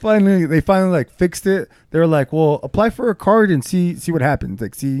so they finally like fixed it. They were like, well, apply for a card and see what happens.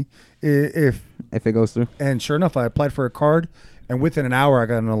 Like see if it goes through. And sure enough, I applied for a card, and within an hour I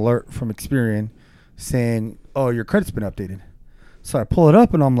got an alert from Experian saying, oh, your credit's been updated. So I pull it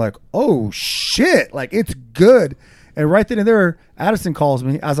up and I'm like, oh shit, like it's good. And right then and there, Addison calls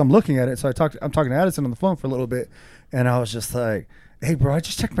me as I'm looking at it. So I'm talking to Addison on the phone for a little bit, and I was just like, hey bro, I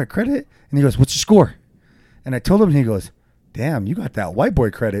just checked my credit. And he goes, what's your score? And I told him, and he goes, damn, you got that white boy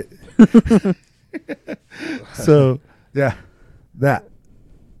credit. So yeah,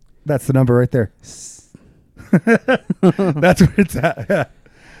 that's the number right there. That's where it's at. Yeah.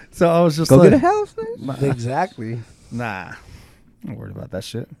 So I was just Go like, get a house. Exactly. nah, I'm not worried about that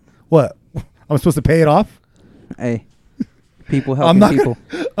shit. What? I'm supposed to pay it off? Hey, people I'm helping not people.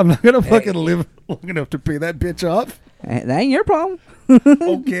 I'm not gonna fucking live long enough to pay that bitch off. That ain't your problem.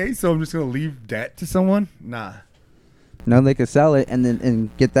 Okay, so I'm just gonna leave debt to someone? Nah. No, they could sell it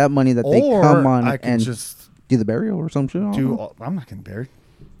and get that money that they Or come on I can and just do the burial or some shit. I don't know. I'm not getting buried.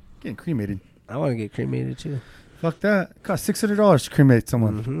 Getting cremated. I want to get cremated too. Fuck that. It costs $600 to cremate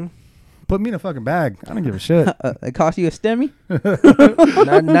someone. Mm-hmm. Put me in a fucking bag. I don't give a shit. It cost you a stemmy?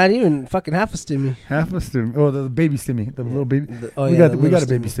 not even fucking half a stimmy. Half a stimmy. Oh, the baby stimmy. The little baby. We the got a little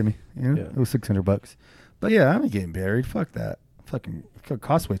baby stimmy. You know? Yeah. It was $600. But yeah, I'm not getting buried. Fuck that. Fucking it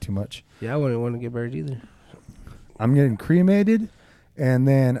costs way too much. Yeah, I wouldn't want to get buried either. I'm getting cremated, and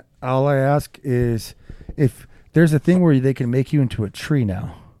then all I ask is if there's a thing where they can make you into a tree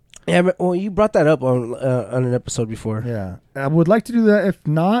now. Yeah, but, well, you brought that up on an episode before. Yeah, I would like to do that. If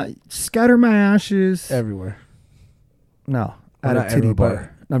not, scatter my ashes Everywhere. No, Well, at a not titty everybody.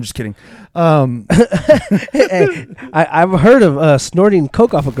 bar. No, I'm just kidding. Hey, I've heard of snorting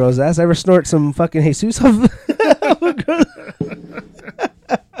coke off a girl's ass. Ever snort some fucking Jesus off a girl?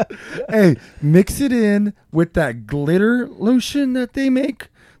 Hey, mix it in with that glitter lotion that they make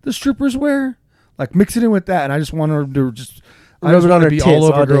the strippers wear. Like mix it in with that, and I just want her to just I Rub just it on want to her be tits all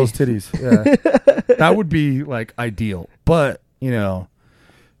over all day. girls' titties. Yeah, that would be like ideal. But you know,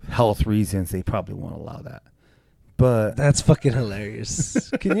 health reasons they probably won't allow that. But That's fucking hilarious.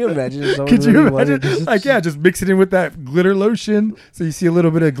 Can you imagine? If someone could you really wanted imagine? to Like, yeah, just mix it in with that glitter lotion, so you see a little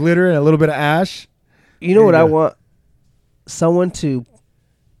bit of glitter and a little bit of ash. You know what Yeah. I want? Someone to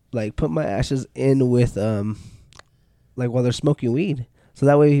like put my ashes in with like while they're smoking weed. So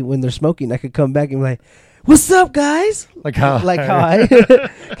that way when they're smoking I could come back and be like, "What's up, guys?" Like how? Like how I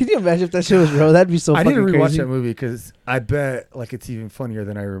Can you imagine if that shit was real? That'd be so I fucking didn't rewatch crazy. that movie because I bet like it's even funnier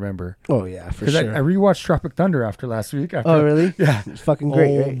than I remember. Oh yeah, for Because sure. I rewatched Tropic Thunder after last week. Oh really? Yeah. It's fucking great,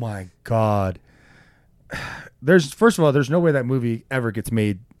 Oh right? my god. First of all, there's no way that movie ever gets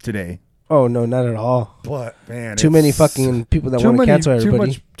made today. Oh no, not at all. But man, Too many it's fucking people that too want to many- cancel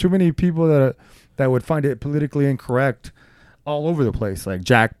everybody. Too many people that would find it politically incorrect all over the place. Like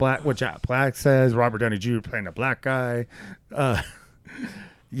Jack Black, what Jack Black says, Robert Downey Jr. playing a black guy.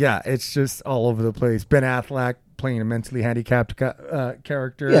 Yeah, it's just all over the place. Ben Affleck playing a mentally handicapped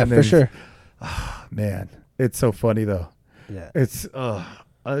character. Yeah, and for then- sure. Man, it's so funny though. Yeah. It's the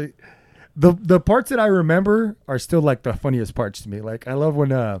parts that I remember are still like the funniest parts to me. Like I love when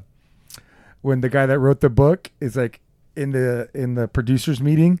the guy that wrote the book is like in the producers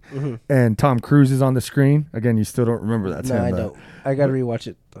meeting and Tom Cruise is on the screen. Again, you still don't remember that. No, I don't. I gotta rewatch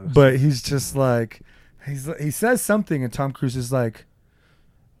it. Though. But he's just like he says something and Tom Cruise is like,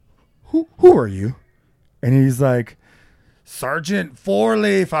 Who are you? And he's like, Sergeant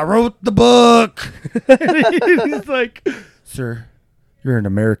Fourleaf, I wrote the book. And he's like, sir, you're an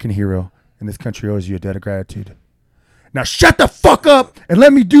American hero, and this country owes you a debt of gratitude. Now shut the fuck up and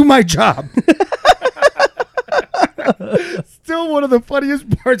let me do my job. Still one of the funniest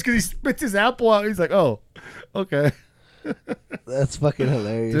parts because he spits his apple out. He's like, oh, okay. That's fucking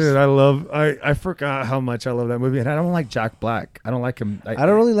hilarious. Dude, I forgot how much I love that movie. And I don't like Jack Black. I don't like him. I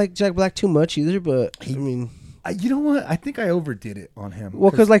don't really like Jack Black too much either, but I mean, You know what? I think I overdid it on him.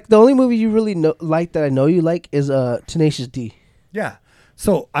 well, because like the only movie you really like that I know you like is Tenacious D. Yeah.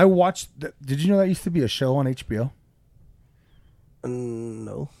 So I watched. Did you know that used to be a show on HBO?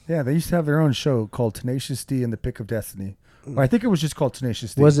 No. Yeah, they used to have their own show called Tenacious D and the Pick of Destiny. Or I think it was just called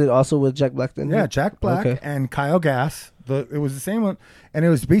Tenacious D. Was it also with Jack Black then? Yeah, Jack Black Okay. and Kyle Gass. It was the same one, and it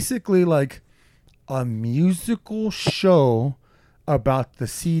was basically like a musical show about the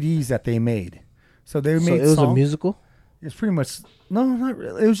CDs that they made. So they So made. it was a songs. musical. It's pretty much not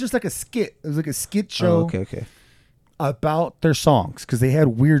really. It was just like a skit. It was like a skit show. Oh, okay. About their songs because they had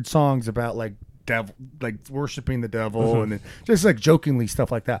weird songs about like devil, like worshiping the devil, and then just like jokingly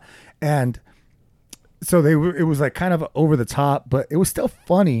stuff like that. And so it was like kind of over the top, but it was still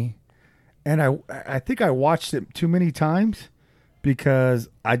funny. And I think I watched it too many times because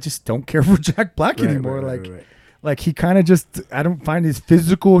I just don't care for Jack Black Right, anymore. right, like, right. like he kind of just, I don't find his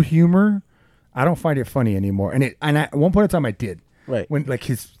physical humor. I don't find it funny anymore. And at one point in time, I did. Right. When like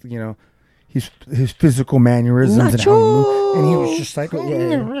his physical mannerisms and how he moved, and he was just like,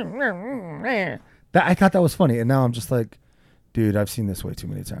 that I thought that was funny, and now I'm just like, dude, I've seen this way too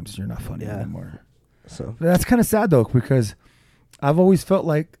many times. You're not funny anymore. So That's kind of sad though, because I've always felt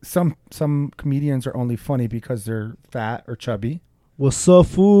like some comedians are only funny because they're fat or chubby. what's up,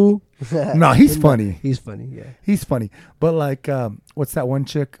 fool? No, he's funny. He's funny. Yeah. He's funny. But like, what's that one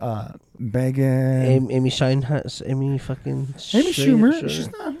chick? Megan. Amy Schumer. Amy Schumer. She's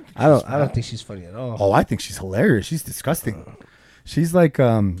not. I don't think she's funny at all. Oh, I think she's hilarious. She's disgusting. She's like,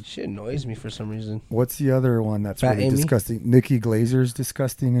 She annoys me for some reason. what's the other one that's Fat really Amy? disgusting? Nikki Glazer's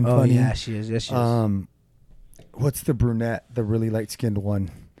disgusting and Oh funny. yeah, she is. Yes, she is. What's the brunette, the really light skinned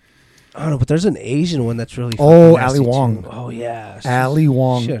one? I don't know, but there's an Asian one that's really. Oh, fucking nasty, Ali Wong. too. Oh yeah, she's- Ali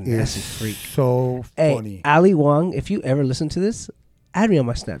Wong she's a is nasty freak. so Hey, funny. Ali Wong, if you ever listen to this, add me on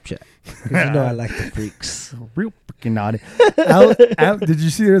my Snapchat. 'Cause you know I like the freaks. Real freaking naughty. Did you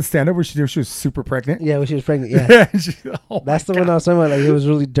see her stand up where she was super pregnant? Yeah, when she was pregnant. Yeah, Oh that's my the one I was talking about. Like it was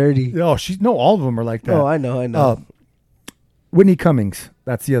really dirty. God. Oh, all of them are like that. Oh, I know. Whitney Cummings.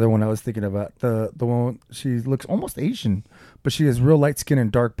 That's the other one I was thinking about. The one, she looks almost Asian, but she has real light skin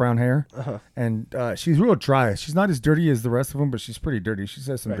and dark brown hair, and she's real dry. She's not as dirty as the rest of them, but she's pretty dirty. She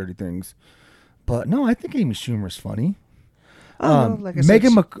says some dirty things. But no, I think Amy Schumer's funny. I don't know, like I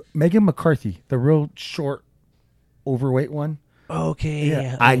said, Megan McCarthy, the real short, overweight one. Okay.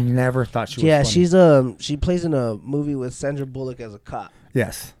 Yeah. I never thought she was Yeah, funny. she plays in a movie with Sandra Bullock as a cop.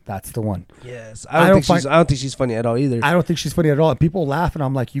 Yes, that's the one. Yes. I don't I don't think she's funny at all either. I don't think she's funny at all. And people laugh, and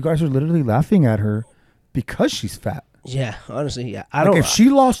I'm like, you guys are literally laughing at her because she's fat. Yeah, honestly, yeah. If she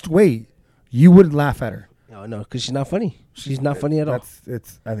lost weight, you wouldn't laugh at her. No, because she's not funny. She's not funny at all. I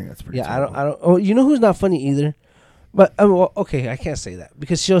think that's pretty. Yeah, terrible. I don't. Oh, you know who's not funny either? But well, okay, I can't say that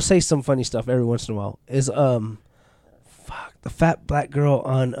because she'll say some funny stuff every once in a while. Is the fat black girl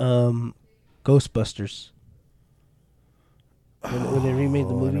on Ghostbusters when they remade the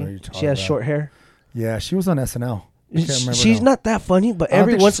I know what movie. you're talking She has about. short hair. Yeah, she was on SNL. I can't remember She's now. not that funny, but I don't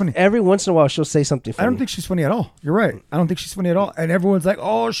every think she's funny. once in a while she'll say something funny. I don't think she's funny at all. You're right. I don't think she's funny at all. And everyone's like,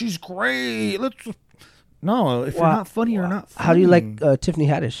 "Oh, she's great." No, if you're not funny, you're not funny. How do you like Tiffany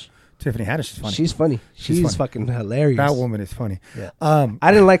Haddish? Tiffany Haddish is funny. She's funny. She's funny. fucking hilarious. That woman is funny. Yeah. I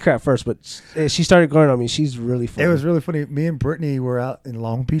I didn't like her at first, but she started growing on me. She's really funny. It was really funny. Me and Brittany were out in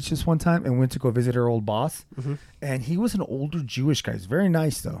Long Beach this one time and went to go visit her old boss. Mm-hmm. And he was an older Jewish guy. He's very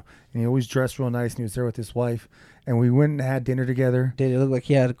nice, though. And he always dressed real nice. And he was there with his wife. And we went and had dinner together. Did it look like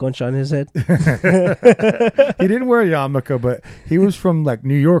he had a gunshot on his head? He didn't wear a yarmulke, but he was from like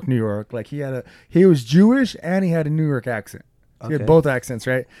New York. Like he was Jewish and he had a New York accent. So he had Okay. both accents,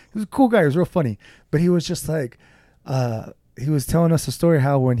 right? He was a cool guy. He was real funny. But he was just like, he was telling us a story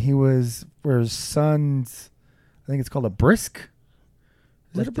how when he was for his son's, I think it's called a brisk.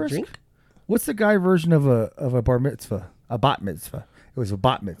 Is Like it a the brisk? drink? What's the guy version of a bar mitzvah? A bat mitzvah. It was a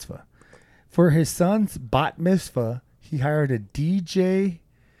bat mitzvah. For his son's bat mitzvah, he hired a DJ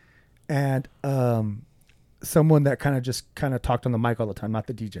and someone that kind of talked on the mic all the time, not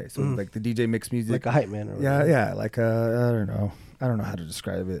the DJ. So like the DJ mixed music. Like a hype man. Or Yeah, whatever. yeah, like I don't know how to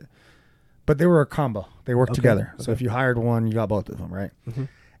describe it, but they were a combo. They worked Okay, together. So okay. if you hired one, you got both of them, right? Mhm.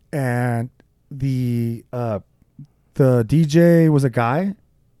 And the DJ was a guy,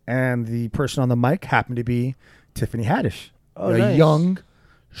 and the person on the mic happened to be Tiffany Haddish, Oh, a nice. young,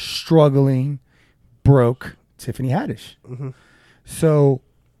 struggling, broke Tiffany Haddish. Mhm. So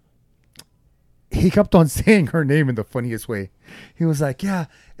he kept on saying her name in the funniest way. He was like, yeah,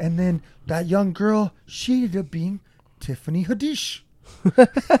 and then that young girl, she ended up being Tiffany Haddish.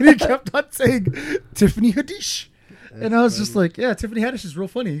 And he kept on saying Tiffany Haddish. And I was just like, yeah, Tiffany Haddish is real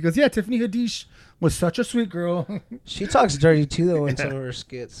funny. He goes, yeah, Tiffany Haddish was such a sweet girl. She talks dirty too, though, in some of her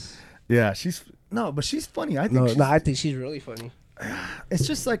skits. Yeah, but she's funny. I think I think she's really funny. it's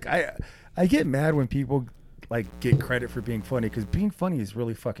just like I get mad when people like get credit for being funny, because being funny is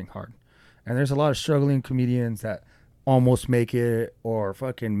really fucking hard. And there's a lot of struggling comedians that almost make it or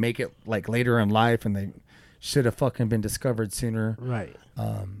fucking make it like later in life, and they should have fucking been discovered sooner. Right.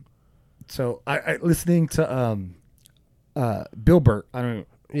 So I listening to Bill Burr. I don't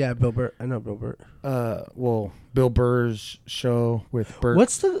Yeah, Bill Burr. I know Bill Burr. Bill Burr's show with Burt.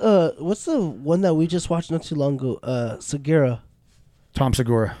 What's the one that we just watched not too long ago? Segura. Tom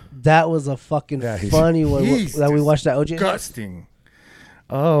Segura. That was a fucking Yeah, he's- funny one he's that we watched at OJ. Disgusting.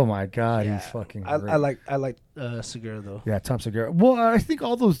 Oh my God, Yeah. he's fucking I great. like Segura though. Yeah, Tom Segura. Well, I think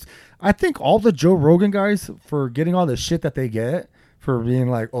all the Joe Rogan guys for getting all the shit that they get for being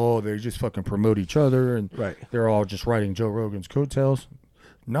like, oh, they just fucking promote each other and Right. they're all just riding Joe Rogan's coattails.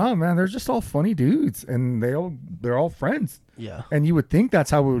 No, man, they're just all funny dudes and they're all friends. Yeah. And you would think that's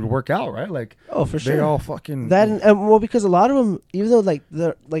how it would work out, right? Like, Oh, for sure. they all fucking That and well, because a lot of them, even though like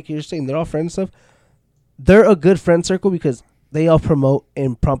they're like you're saying, they're all friends and stuff. They're a good friend circle because they all promote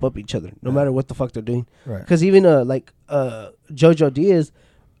and prompt up each other, no matter what the fuck they're doing. right. Because even Jojo Diaz,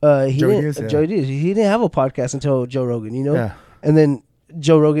 Joey Diaz, he didn't have a podcast until Joe Rogan, you know. Yeah. And then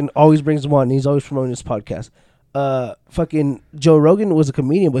Joe Rogan always brings him on. And he's always promoting his podcast. Fucking Joe Rogan was a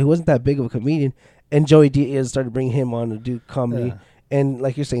comedian, but he wasn't that big of a comedian. And Joey Diaz started bringing him on to do comedy. Yeah. And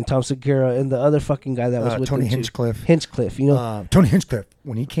like you're saying, Tom Segura and the other fucking guy that was with Tony him too. Hinchcliffe. You know. Tony Hinchcliffe,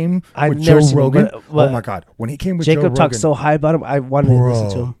 when he came I've with never Joe seen him, Rogan, but oh my God, when he came with Joe Jacob Rogan, talks so high about him. I wanted to listen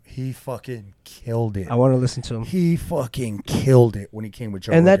to him. he fucking killed it. I want to listen to him. He fucking killed it when he came with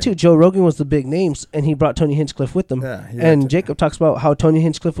Joe And Rogan. that too, Joe Rogan was the big names, and he brought Tony Hinchcliffe with him. Yeah, and Jacob talks about how Tony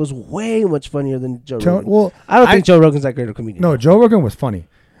Hinchcliffe was way much funnier than Joe Rogan. Well, I don't think Joe Rogan's that great a comedian. No, Joe Rogan was funny.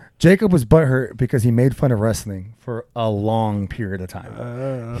 Jacob was butthurt because he made fun of wrestling for a long period of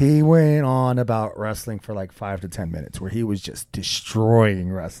time. He went on about wrestling for like 5 to 10 minutes where he was just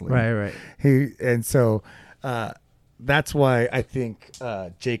destroying wrestling. Right. So that's why I think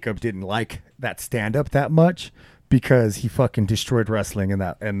Jacob didn't like that stand-up that much, because he fucking destroyed wrestling and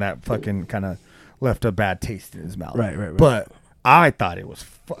that fucking kind of left a bad taste in his mouth. Right. But I thought it was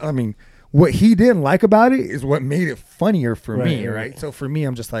what he didn't like about it is what made it funnier for me, right? So for me,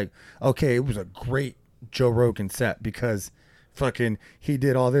 I'm just like, okay, it was a great Joe Rogan set because fucking he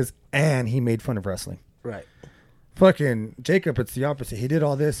did all this and he made fun of wrestling. Right. Fucking Jacob, it's the opposite. He did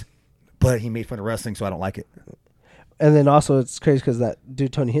all this, but he made fun of wrestling, so I don't like it. And then also it's crazy because that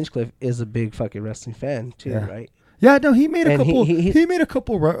dude Tony Hinchcliffe is a big fucking wrestling fan too, right? Yeah, no, he made a And couple. he He made a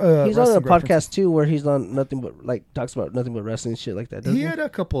couple. He's on a wrestling podcast references. too where he's on nothing but like talks about nothing but wrestling and shit like that. Doesn't He had a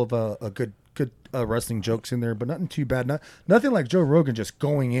couple of a good wrestling jokes in there, but nothing too bad. Nothing like Joe Rogan just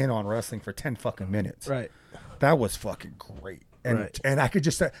going in on wrestling for 10 fucking minutes. Right. That was fucking great. And Right. and I could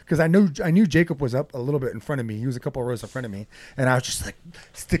just say, because I knew Jacob was up a little bit in front of me. He was a couple of rows in front of me, and I was just like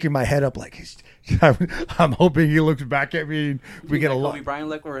sticking my head up, like I'm hoping he looks back at me. And we get a lot. Kobe Bryant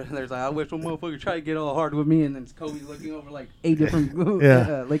look where there's like, I wish one motherfucker try to get all hard with me, and then Kobe's looking over like 8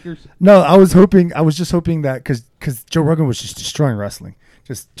 different Lakers. No, I was just hoping that because Joe Rogan was just destroying wrestling,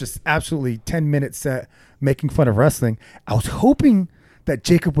 just absolutely 10-minute set making fun of wrestling. I was hoping that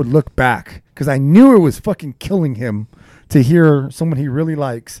Jacob would look back because I knew it was fucking killing him to hear someone he really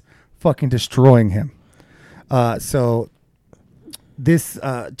likes fucking destroying him. So this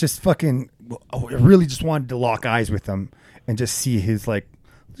just fucking, I really just wanted to lock eyes with him and just see his like,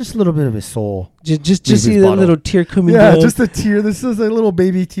 just a little bit of his soul. Just leave see his the bottle. little tear coming Yeah, down. just a tear. This is a little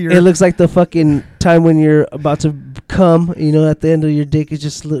baby tear. It looks like the fucking time when you're about to come, you know, at the end of your dick is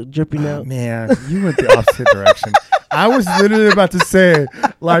just dripping out. Man, you went the opposite direction. I was literally about to say,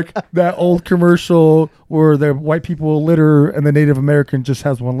 like that old commercial where the white people litter and the Native American just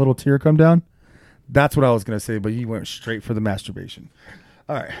has one little tear come down. That's what I was going to say, but you went straight for the masturbation.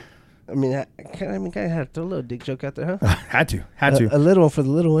 All right. I mean, I kind of had to throw a little dick joke out there, huh? Had to. A little one for the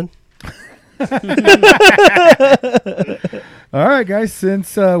little one. All right, guys,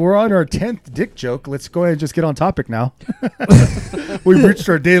 since we're on our 10th dick joke, let's go ahead and just get on topic now. We've reached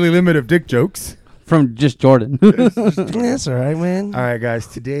our daily limit of dick jokes. From just Jordan. That's all right, man. All right, guys,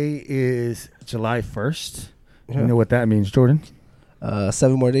 today is July 1st. Yeah. You know what that means, Jordan?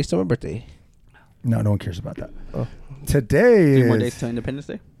 7 more days to my birthday. No one cares about that. Oh. Today 3 is more days to Independence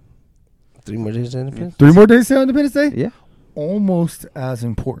Day. 3 more days to Independence. 3 more days to Independence Day? Yeah. Almost as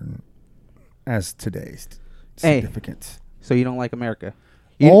important as today's Hey. significance. So you don't like America?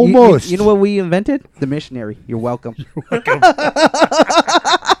 Almost. You know what we invented? The missionary. You're welcome.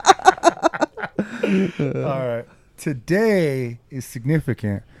 All right. Today is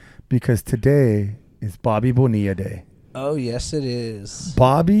significant because today is Bobby Bonilla Day. Oh, yes, it is.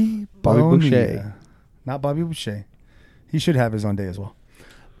 Bobby Boucher. Bonilla. Not Bobby Boucher. He should have his own day as well.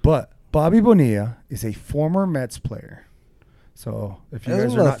 But Bobby Bonilla is a former Mets player. So if you This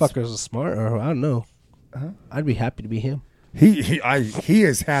guys are not... motherfuckers are smart, or I don't know. Huh? I'd be happy to be him. He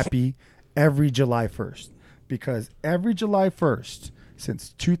is happy every July 1st because every July 1st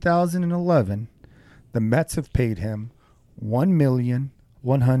since 2011, the Mets have paid him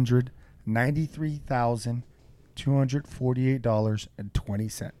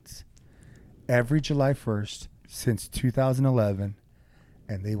 $1,193,248.20 every July 1st since 2011,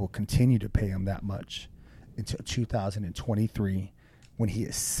 and they will continue to pay him that much until 2023 when he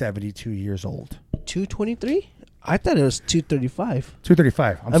is 72 years old. 223? I thought it was 235.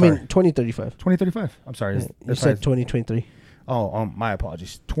 235. I mean 2035. 2035. I'm sorry. Yeah, you said 2023. Oh, my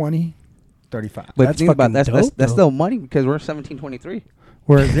apologies. 2035. But That's think about fucking that's dope, still money because we're 1723.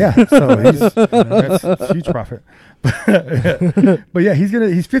 Whereas, yeah, so that's huge profit. But yeah,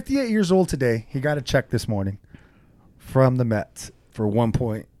 he's 58 years old today. He got a check this morning from the Mets for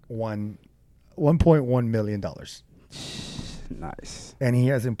 $1.1 million. Nice. And he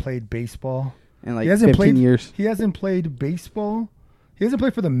hasn't played baseball. In like He hasn't 15 years. He hasn't played baseball. He hasn't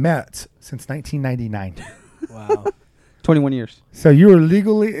played for the Mets since 1999. Wow. 21 years. So you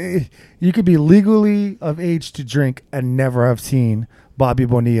could be legally of age to drink and never have seen Bobby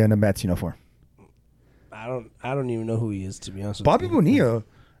Bonilla in a Mets uniform. I don't even know who he is, to be honest with Bobby you. Bonilla,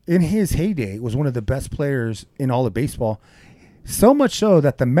 in his heyday, was one of the best players in all of baseball. So much so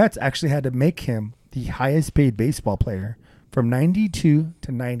that the Mets actually had to make him the highest paid baseball player from 92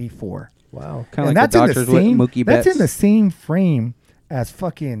 to 94. Wow. Kind of like the Dodgers with Mookie Betts. That's in the same frame as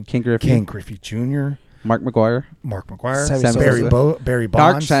fucking King Griffey. King Griffey Jr., Mark McGuire. Mark McGuire, Sammy Barry Dark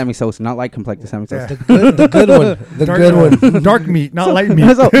Bonds. Sammy Sosa, not light complected Sammy Yeah. Sosa. The good one. The good one. Dark meat, not light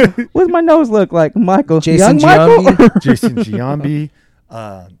meat. So, what's my nose look like? Michael. Jason Young Michael? Giambi. Jason Giambi.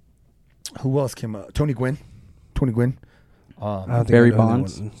 Who else came up? Tony Gwynn. I don't think Barry I know that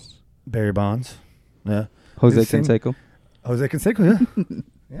Bonds. one. Barry Bonds. Yeah. Jose Same- Canseco. Jose Canseco, yeah.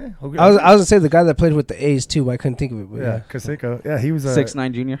 Yeah. I was gonna say the guy that played with the A's too, but I couldn't think of it. But yeah, Canseco. Yeah, he was a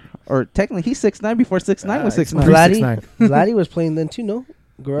 6'9" junior. Or technically, he's 6'9" before 6'9" was 6'9". Vladdy? Vladdy was playing then too, no?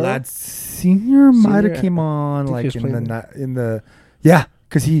 Guerrero? Lad Senior might have Senior, came on think he like was playing in the yeah,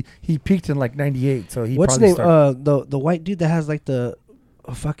 because he peaked in like 98, so he What's probably his name? started. The white dude that has like the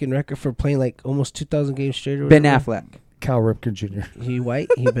fucking record for playing like almost 2,000 games straight. Or Ben whatever. Affleck. Cal Ripken Jr. He white.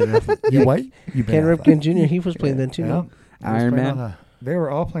 He Ben Affleck. You white? You Ken Ben Ripken Affleck. Jr. He was playing then too, no? He was Iron playing Man. all that. They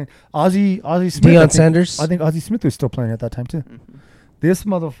were all playing. Ozzie Smith. Deion Sanders. I think Ozzie Smith was still playing at that time too. Mm-hmm. This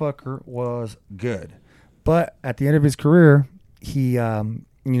motherfucker was good, but at the end of his career, he his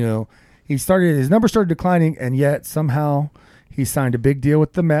numbers started declining, and yet somehow he signed a big deal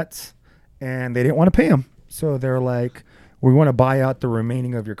with the Mets, and they didn't want to pay him, so they're like, "We want to buy out the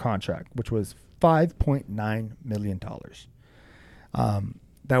remaining of your contract," which was $5.9 million.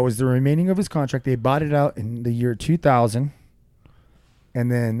 That was the remaining of his contract. They bought it out in the year 2000,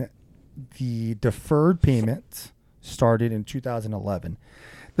 and then the deferred payments started in 2011.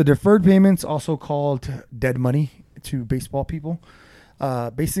 The deferred payments, also called dead money to baseball people,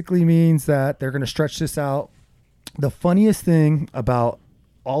 basically means that they're going to stretch this out. The funniest thing about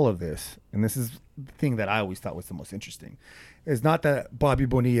all of this, and this is the thing that I always thought was the most interesting, is not that Bobby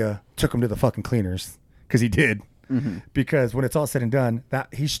Bonilla took him to the fucking cleaners, because he did. Mm-hmm. Because when it's all said and done,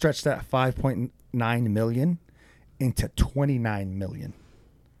 that he stretched that $5.9 million into $29 million.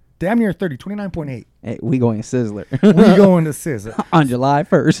 Damn near 30, 29.8. Hey, we going Sizzler. We going to Scissor. on July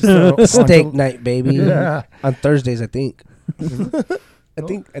 1st. So, Steak night, baby. Yeah. On Thursdays, I think. I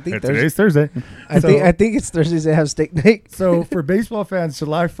think Thursday. Today's Thursday. I think it's Thursdays they have steak night. So for baseball fans,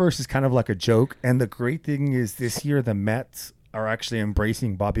 July 1st is kind of like a joke. And the great thing is this year the Mets are actually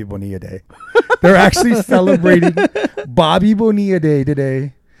embracing Bobby Bonilla Day. They're actually celebrating Bobby Bonilla Day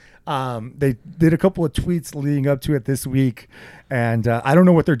today. They did a couple of tweets leading up to it this week. And I don't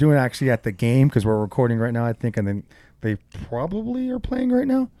know what they're doing actually at the game because we're recording right now, I think. And then they probably are playing right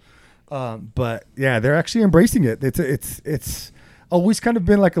now. But yeah, they're actually embracing it. It's always kind of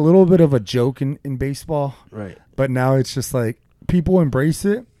been like a little bit of a joke in baseball. Right. But now it's just like people embrace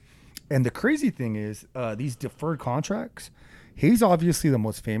it. And the crazy thing is these deferred contracts, he's obviously the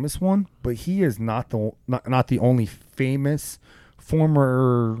most famous one, but he is not the only famous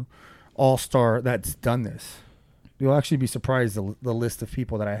former all-star that's done this. You'll actually be surprised the list of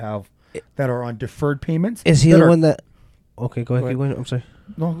people that I have that are on deferred payments. Is he the one that... Okay, go ahead. Keep going. I'm sorry.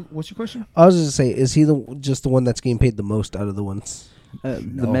 No, what's your question? I was just saying, is he just the one that's getting paid the most out of the ones? The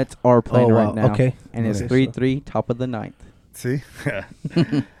No. Mets are playing Oh, wow. right now. Okay. And it's Okay. 3-3, top of the ninth. See?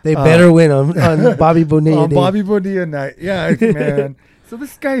 They better win on Bobby Bonilla On Day. Bobby Bonilla night. Yeah, man. So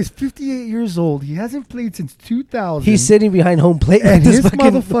this guy is 58 years old. He hasn't played since 2000. He's sitting behind home plate and with his his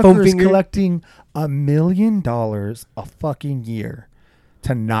fucking foam motherfucker is finger. collecting $1 million a fucking year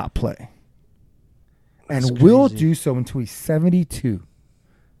to not play. That's And will crazy. do so until he's 72.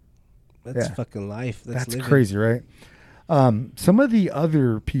 That's Yeah. fucking life. That's living. crazy, right? Some of the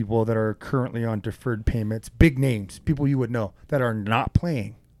other people that are currently on deferred payments, big names, people you would know that are not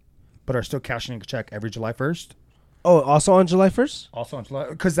playing, but are still cashing a check every July 1st. Oh, also on July 1st? Also on July,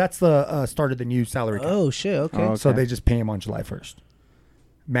 because that's the start of the new salary cap. Oh, shit. Okay. Oh, So okay. they just pay him on July 1st.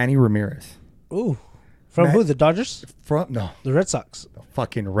 Manny Ramirez. Ooh. From Matt- who? The Dodgers? No, The Red Sox? the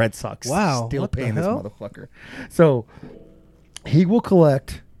fucking Red Sox. Wow, Still what the paying this hell? motherfucker. So he will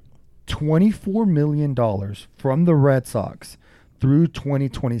collect $24 million from the Red Sox through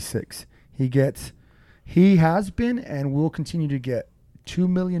 2026. He has been and will continue to get $2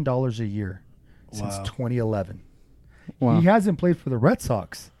 million a year since Wow. 2011. Wow. He hasn't played for the Red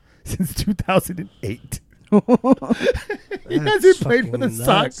Sox since 2008. He hasn't played for the Fucking nuts,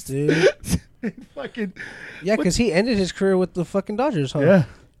 Sox. dude. Fucking Yeah, because he ended his career with the fucking Dodgers, huh? yeah.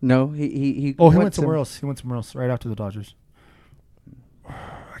 No, he. Oh, he went to- somewhere else. He went somewhere else right after the Dodgers.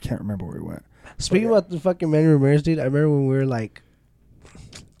 I can't remember where he went. Speaking about the fucking Manny Ramirez, dude, I remember when we were like,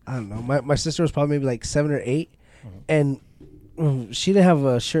 I don't know, my sister was probably maybe like 7 or 8, and she didn't have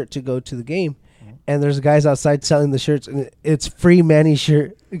a shirt to go to the game. And there's guys outside selling the shirts, and it's free Manny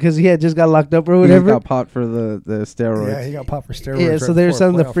shirt because he had just got locked up or He whatever. got popped for the steroids. Yeah, he got popped for steroids. Yeah, right so they were before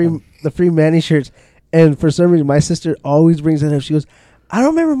a selling playoff the free Manny shirts, and for some reason my sister always brings it up. She goes, "I don't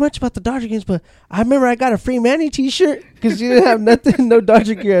remember much about the Dodger games, but I remember I got a free Manny T-shirt because she didn't have nothing, no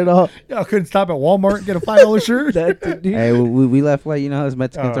Dodger gear at all." Yeah, I couldn't stop at Walmart and get a $5 shirt. That dude. Hey, we left late. You know how us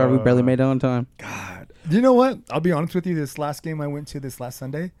Mexicans are. We barely made it on time. God. You know what? I'll be honest with you. This last game I went to this last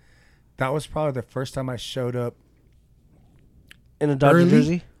Sunday, that was probably the first time I showed up. In a Dodger Early?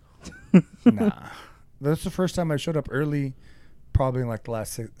 jersey. Nah. That's the first time I showed up early, probably in like the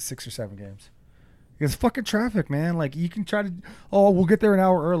last 6 or 7 games. It's fucking traffic, man. Like, you can try to, we'll get there an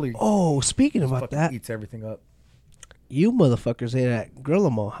hour early. Oh, speaking about Fucking that, eats everything up. you motherfuckers ate at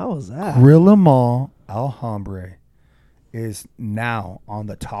Grillamall. How was that? Grillamal Alhambra is now on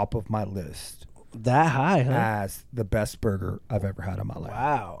the top of my list That high, huh? as the best burger I've ever had in my life.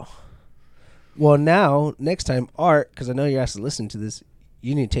 Wow. Well, now next time, Art, because I know you're asked to listen to this,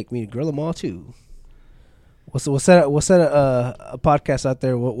 you need to take me to Grillamall too. We'll set a podcast out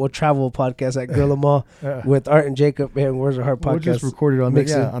there. We'll travel a podcast at Grillamall with Art and Jacob and Where's Our Heart podcast. We'll just record it on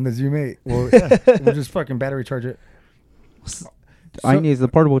Mix it. on the Zoom 8. We'll just fucking battery charge it. I need the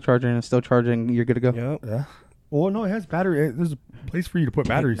portable charger and it's still charging. You're good to go. Yep. Yeah. Well, no, it has battery. There's a place for you to put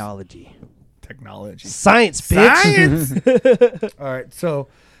batteries. Technology. Science, bitch. Science. All right. So,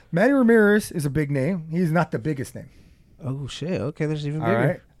 Manny Ramirez is a big name. He's not the biggest name. Oh shit. Okay, there's even All bigger.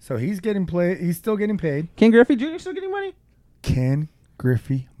 right. So he's getting He's still getting paid. Ken Griffey Jr. still getting money? Ken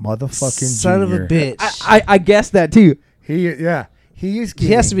Griffey, motherfucking Son of a Jr.. bitch. I guessed that too. He is getting.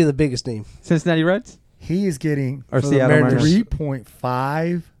 He has to be the biggest name. Cincinnati Reds He is getting or For the Seattle Mariners. Mariners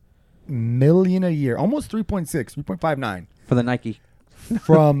 3.5 million a year, almost 3.6, 3.59 for the Nike.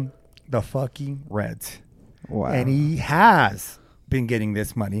 from the fucking Reds. Wow. And he has been getting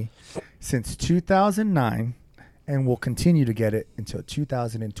this money since 2009 and will continue to get it until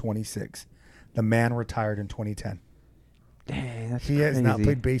 2026. The man retired in 2010. Dang, that's He has not crazy.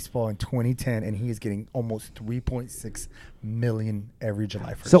 played baseball in 2010, and he is getting almost 3.6 million every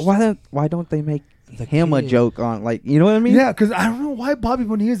July 1st. So why don't they make The him a kid. joke on, like, you know what I mean? Yeah, because I don't know why Bobby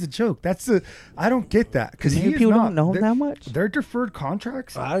Bonilla is a joke. I don't get that. Because Maybe people don't know him that much. They're deferred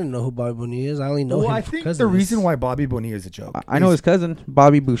contracts. I didn't know who Bobby Bonilla is. I only know Well, him I think the reason why Bobby Bonilla is a joke. I know is- his cousin,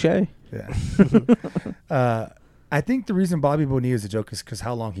 Bobby Boucher. Yeah. I think the reason Bobby Bonilla is a joke is because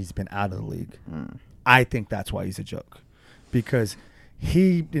how long he's been out of the league. I think that's why he's a joke, because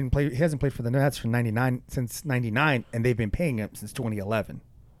he didn't play. He hasn't played for the Nats since '99, and they've been paying him since 2011.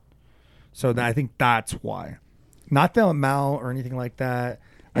 So I think that's why, not the amount or anything like that.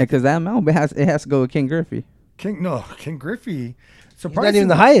 Because that amount has to go with Ken Griffey. King Griffey, He's not even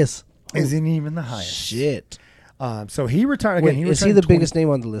the highest. Isn't even the highest. Shit. So he retired again. Wait, he is he retired the in 20 biggest name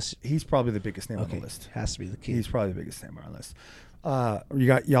on the list? He's probably the biggest name on Okay, the list. has to be the kid. He's probably the biggest name on our list.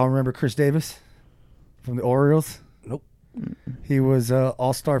 Y'all remember Chris Davis from the Orioles? Nope. He was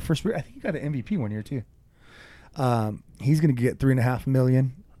all-star first year. I think he got an MVP one year too. He's going to get $3.5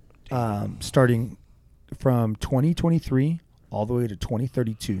 million starting from 2023 all the way to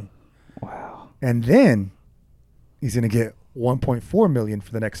 2032. Wow. And then he's going to get $1.4 million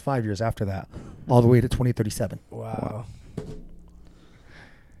for the next 5 years after that, all the way to 2037. Wow.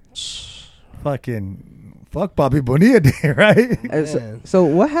 Fuck Bobby Bonilla Day, right? Man. So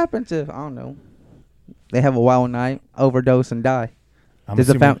what happens if, I don't know, they have a wild night, overdose, and die? Does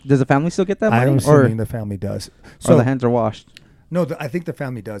the family still get that money? I'm or assuming the family does. or the hands are washed? No, I think the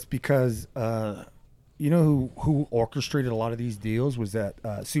family does because you know who orchestrated a lot of these deals was that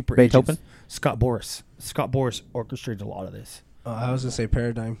super Beethoven? agent Scott Boras. Scott Boras orchestrated a lot of this. I was gonna say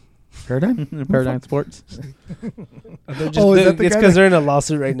Paradigm. Paradigm? Paradigm Sports. It's Oh, is that the guy because they're in a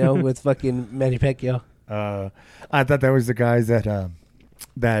lawsuit right now with fucking Manny Pacquiao. I thought that was the guys that Why,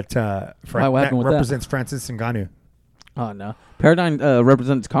 what that happened with that? represents Francis Ngannou. Oh, no. Paradigm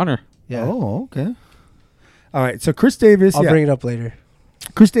represents Connor. Yeah. Oh, okay. All right, so Chris Davis. I'll bring it up later.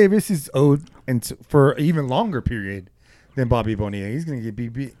 Chris Davis is owed for an even longer period than Bobby Bonilla. He's going to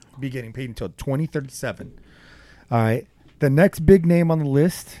be getting paid until 2037. All right. The next big name on the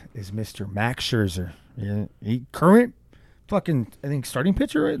list is Mr. Max Scherzer. Yeah, he current fucking, I think, starting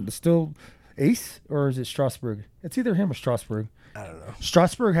pitcher, right? Still ace, or is it Strasburg? It's either him or Strasburg. I don't know.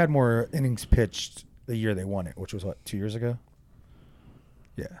 Strasburg had more innings pitched the year they won it, which was, what, 2 years ago?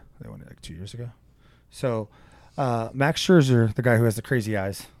 Yeah, they won it like 2 years ago. So, Max Scherzer, the guy who has the crazy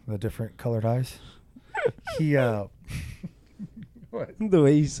eyes, the different colored eyes, he, what? The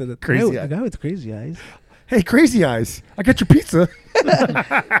way you said it. Crazy The eye. guy with the crazy eyes. Hey, crazy eyes, I got your pizza.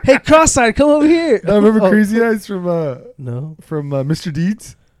 Hey, cross-eyed, come over here. I remember Oh. Crazy Eyes from No. Mr.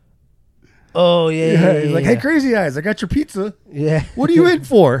 Deeds. Oh, yeah. He's like, hey, Crazy Eyes, I got your pizza. Yeah. What are you in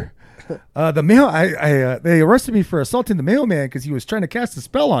for? The mail. They arrested me for assaulting the mailman because he was trying to cast a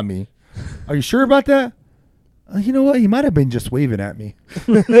spell on me. Are you sure about that? You know what? He might have been just waving at me.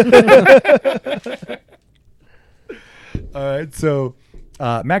 All right. So,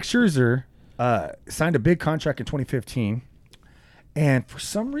 Max Scherzer signed a big contract in 2015, and for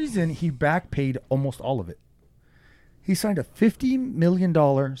some reason, he back paid almost all of it. He signed a $50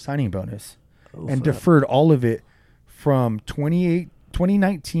 million signing bonus and deferred all of it from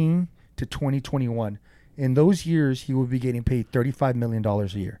 2019 to 2021. In those years, he will be getting paid $35 million a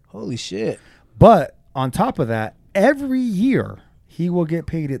year. Holy shit. But on top of that, every year, he will get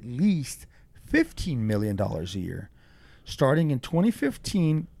paid at least $15 million a year, starting in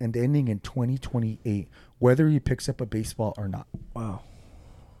 2015 and ending in 2028, whether he picks up a baseball or not. Wow.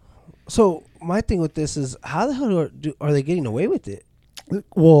 So my thing with this is, how the hell are they getting away with it?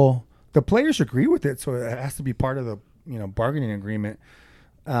 Well, the players agree with it, so it has to be part of the bargaining agreement.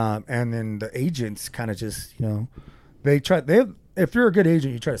 And then the agents kind of just if you're a good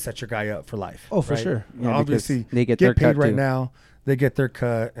agent, you try to set your guy up for life. Oh, for right? sure. Yeah, Obviously, because they get their paid cut right too. now. They get their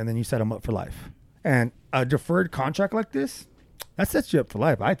cut, and then you set them up for life. And a deferred contract like this, that sets you up for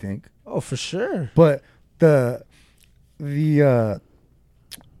life, I think. Oh, for sure. But the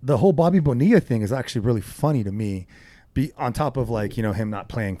whole Bobby Bonilla thing is actually really funny to me. Be on top of him not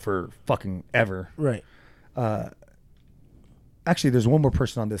playing for fucking ever. Right. Actually, there's one more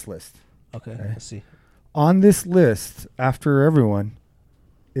person on this list. Okay. Let's see. On this list, after everyone,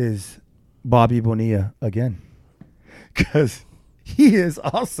 is Bobby Bonilla again. Because he is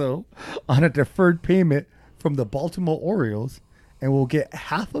also on a deferred payment from the Baltimore Orioles and will get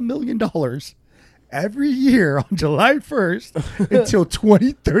 $500,000 every year on July 1st until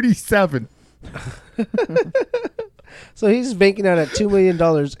 2037. So he's banking out at $2 million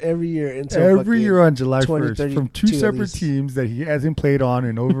every year until Every year on July 1st 2032 from two at separate least. teams that he hasn't played on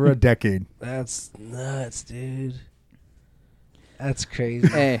in over a decade. That's nuts, dude. That's crazy.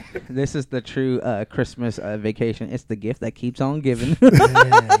 Hey, this is the true Christmas vacation. It's the gift that keeps on giving. Man,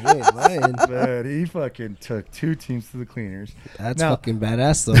 you ain't lying. But he fucking took two teams to the cleaners. That's Now- fucking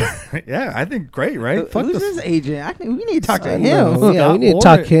badass, though. Yeah, I think great, right? Fuck Who's the- his agent? We need to talk to I him. know. Yeah, Scott we need to Boras-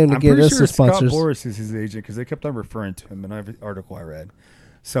 talk to him to I'm get pretty us sure the it's Scott sponsors. Boras is his agent because they kept on referring to him in every article I read.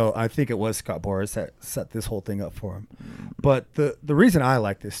 So I think it was Scott Boras that set this whole thing up for him. But the reason I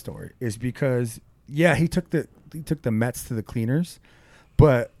like this story is because he took the Mets to the cleaners,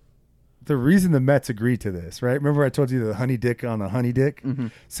 but the reason the Mets agreed to this, right? Remember I told you the honey dick on the honey dick? Mm-hmm.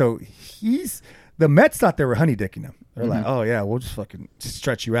 So the Mets thought they were honey dicking him. They're Mm-hmm. like, oh yeah, we'll just fucking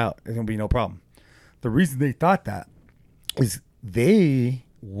stretch you out. It's gonna be no problem. The reason they thought that is they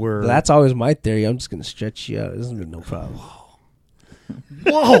were That's always my theory. I'm just going to stretch you out. This is no problem.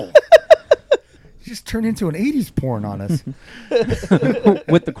 whoa. You just turned into an 80s porn on us.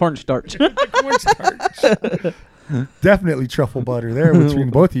 With the cornstarch. Cornstarch. Definitely truffle butter there between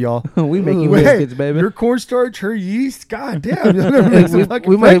both of y'all. We making Wait, biscuits, baby. Your cornstarch, her yeast. God damn. Make some fucking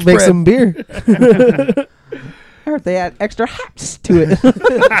we might French make bread. some beer. I heard they add extra hops to it.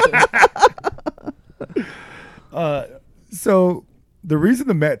 So the reason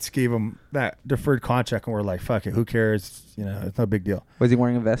the Mets gave him that deferred contract and were like, fuck it, who cares? It's no big deal. Was he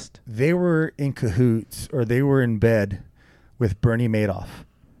wearing a vest? They were in cahoots, or they were in bed with Bernie Madoff.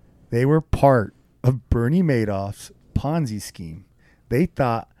 They were part of Bernie Madoff's Ponzi scheme. They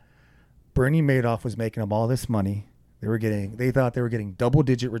thought Bernie Madoff was making them all this money. They thought they were getting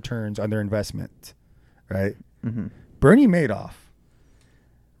double-digit returns on their investment, right? Mm-hmm. Bernie Madoff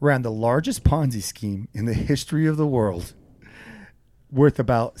ran the largest Ponzi scheme in the history of the world, worth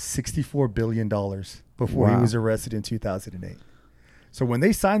about $64 billion before he Wow. was arrested in 2008. So when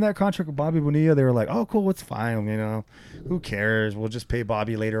they signed that contract with Bobby Bonilla, they were like, oh, cool, it's fine. Who cares? We'll just pay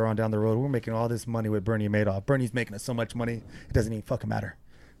Bobby later on down the road. We're making all this money with Bernie Madoff. Bernie's making us so much money, it doesn't even fucking matter.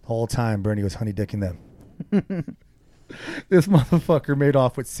 The whole time, Bernie was honey dicking them. This motherfucker made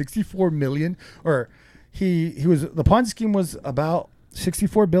off with 64 million, or he was, the Ponzi scheme was about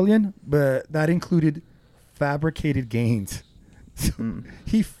 64 billion, but that included fabricated gains. So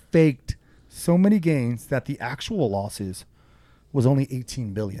he faked so many gains that the actual losses was only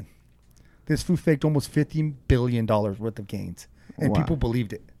 18 billion. This fool faked almost $50 billion worth of gains, and Wow. people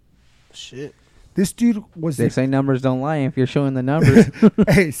believed it. Shit. This dude was They say numbers don't lie if you're showing the numbers.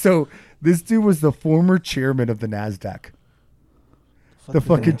 hey, so this dude was the former chairman of the NASDAQ. Fuck The is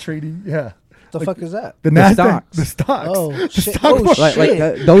fucking that? trading, yeah. The fuck is that? The The NASDAQ. stocks. The stocks. Oh, The shit. stock Oh, market. like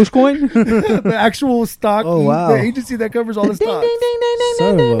shit. Dogecoin. The actual stock. Oh, wow. The agency that covers all the stocks.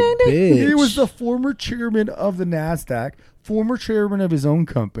 Son of a bitch. He was the former chairman of the NASDAQ, former chairman of his own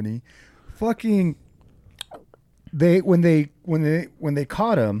company. Fucking, when they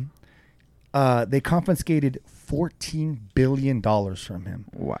caught him, they confiscated $14 billion from him.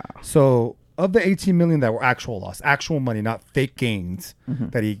 Wow. So of the 18 million that were actual loss, actual money, not fake gains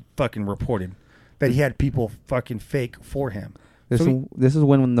that he fucking reported, that he had people fucking fake for him. This, So this is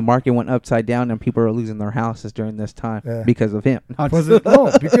when the market went upside down and people are losing their houses during this time Yeah. because of him. Was it?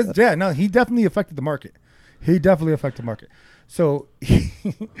 No, because he definitely affected the market. He definitely affected the market. So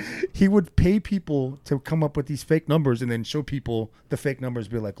he would pay people to come up with these fake numbers and then show people the fake numbers.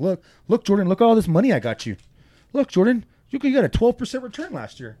 Be like, look, Jordan, look at all this money I got you. Look, Jordan, you got a 12% return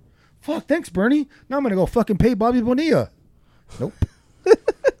last year. Fuck, thanks, Bernie. Now I'm gonna go fucking pay Bobby Bonilla. Nope.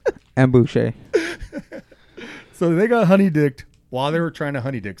 And Boucher. So they got honey-dicked while they were trying to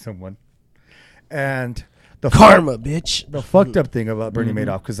honey-dick someone. And the Karma, bitch. The fucked up thing about Bernie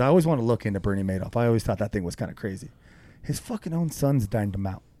Madoff, because I always want to look into Bernie Madoff. I always thought that thing was kind of crazy. His fucking own sons dined him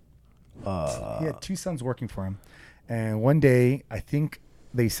out. He had 2 sons working for him. And one day, I think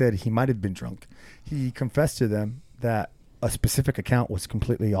they said he might have been drunk. He confessed to them that a specific account was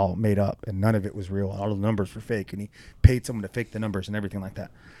completely all made up and none of it was real. All the numbers were fake. And he paid someone to fake the numbers and everything like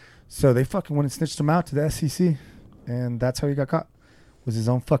that. So they fucking went and snitched him out to the SEC. And that's how he got caught. Was his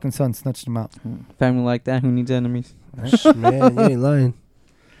own fucking son snitched him out. Family like that, who needs enemies? Man, you ain't lying.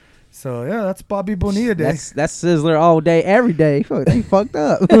 So yeah, that's Bobby Bonilla Day. That's Sizzler all day, every day. Fuck, they fucked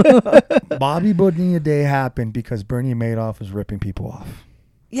up. Bobby Bonilla Day happened because Bernie Madoff was ripping people off.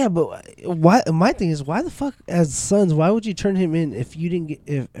 Yeah, but why? My thing is, why the fuck, as sons, why would you turn him in if you didn't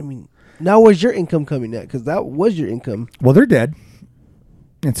get? Now where's your income coming at? Because that was your income. Well, they're dead,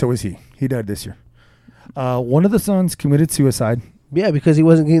 and so is he. He died this year. One of the sons committed suicide Yeah, because he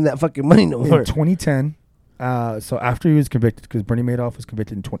wasn't getting that fucking money no more. in 2010. So after he was convicted, because Bernie Madoff was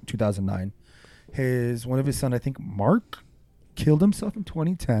convicted in 2009, one of his son, I think Mark, killed himself in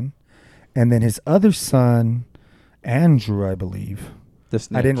 2010, and then his other son, Andrew, I believe.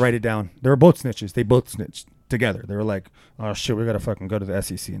 I didn't write it down. They were both snitches. They both snitched together. They were like, "Oh shit, we gotta fucking go to the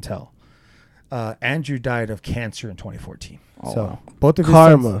SEC and tell." Andrew died of cancer in 2014. Oh, So wow. both of his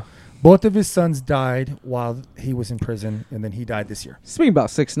Karma. sons, both of his sons died while he was in prison, and then he died this year. Speaking about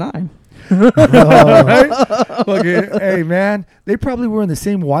 6ix9ine. Right? Okay, hey man, they probably were in the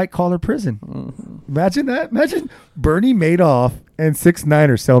same white collar prison. Imagine that. Imagine Bernie Madoff and 6ix9ine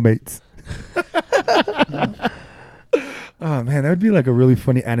are cellmates. Oh man, that would be like a really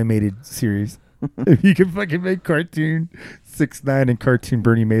funny animated series. If you could fucking make cartoon 6ix9ine and cartoon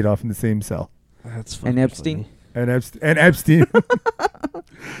Bernie Madoff in the same cell. That's And fucking Epstein. funny. And Epstein.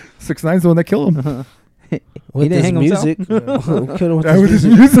 6ix9ine's the one that killed him. With didn't his hang himself? music. Killed him with With his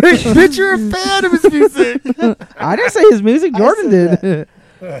his music. music. Bitch, you're a fan of his music. I didn't say his music. Jordan said did.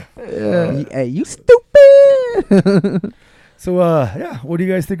 Hey, you stupid. So, yeah, what do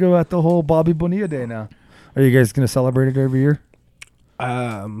you guys think about the whole Bobby Bonilla Day now? Are you guys going to celebrate it every year?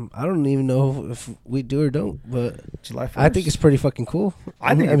 I don't even know if we do or don't, but July 1st? I think it's pretty fucking cool.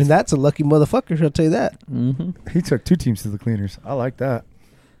 I think I mean, that's a lucky motherfucker. I'll tell you that. He took 2 teams to the cleaners. I like that.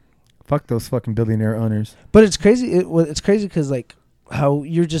 Fuck those fucking billionaire owners. But it's crazy. It's crazy because like how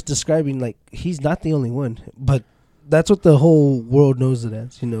you're just describing, like he's not the only one, but that's what the whole world knows it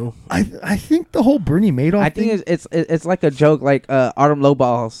as. You know. I think the whole Bernie Madoff I thing. think it's like a joke, like Artem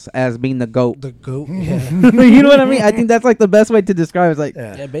Lobos as being the GOAT. The goat. Yeah. You know what I mean? I think that's like the best way to describe it. It's like,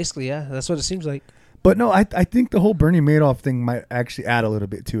 Yeah. Yeah. Basically, yeah. That's what it seems like. But no, I think the whole Bernie Madoff thing might actually add a little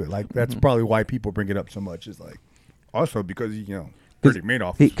bit to it. Like that's probably why people bring it up so much. Is like also because Bernie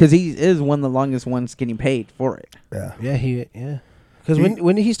Madoff. because he is one of the longest ones getting paid for it. Yeah. Yeah. Because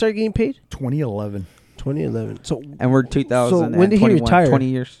when did he start getting paid? 2011. 2011. So And we're 2000. So when did he retire? 20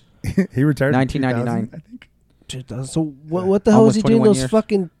 years. He retired in 1999. 2000, I think. 2000. So what the hell was Almost he doing 21 those years.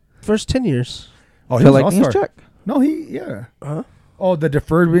 fucking first 10 years? Oh, he was an Collecting his all-star. check. No, yeah. Huh? Oh, the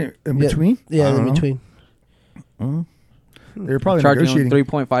deferred in Yeah. between? Yeah, I in don't know. between. They were probably Charging negotiating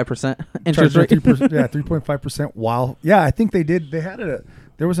 3.5% interest rate. 3.5%. While I think they did. They had a.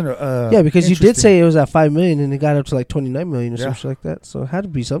 There wasn't a. Yeah, because you did interesting- say it was at $5 million and it got up to like $29 million or Yeah. something like that. So it had to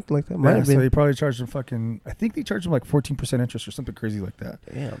be something like that. Might Yeah, have so been. they probably charged him fucking. I think they charged him like 14% interest or something crazy like that.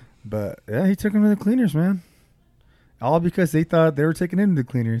 Damn. But yeah, he took him to the cleaners, man. All because they thought they were taking him to the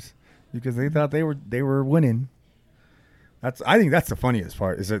cleaners because they thought they were winning. I think that's the funniest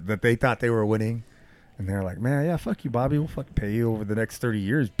part is that they thought they were winning, and they're like, man, yeah, fuck you, Bobby. We'll fucking pay you over the next 30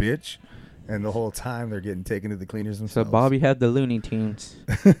 years, bitch. And the whole time they're getting taken to the cleaners So themselves. Bobby had the Looney Tunes,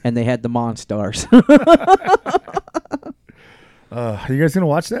 and they had the Monstars. Are you guys gonna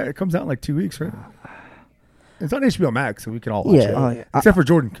watch that? It comes out in like 2 weeks, right? It's on HBO Max, so we can all watch Yeah. it. Except for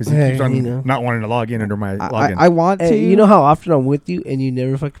Jordan, because he Yeah, keeps on you know. not wanting to log in under my login. I want to. Hey, you know how often I'm with you and you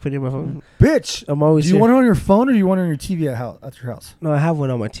never fucking put it in my phone? Bitch, I'm always do you here. want it on your phone or do you want it on your TV at your house? No, I have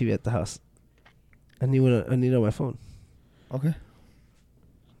one on my TV at the house. I need it on my phone. Okay.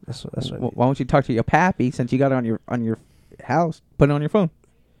 That's what I need. Why don't you talk to your pappy since you got it on your house? Put it on your phone.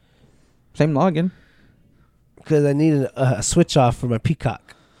 Same login. Because I need a switch off for my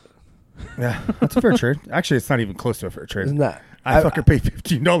Peacock. Yeah, that's a fair trade. Actually, it's not even close to a fair It's trade. not. I fucking pay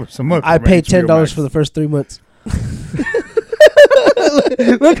 $15 a month. I for my paid HBO $10 Max. for the first 3 months.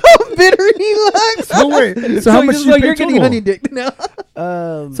 Look how bitter he looks. So wait, so how much you you're pay getting total? honey dick now?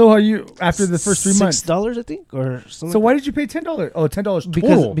 So are you after the first 3 months? $6, I think, or something. So why did you pay $10? Oh, $10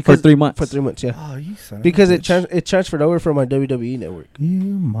 total. Because For 3 months. For 3 months, yeah. Oh, you son of a Because bitch. it transferred over from my WWE network. You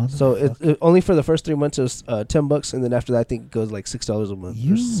motherfucker. So it only for the first 3 months it was $10, and then after that I think it goes like $6 a month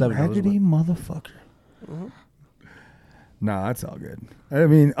You or $7 a raggedy month. motherfucker. Nah, that's all good. I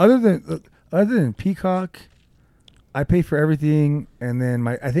mean, other than Peacock, I pay for everything, and then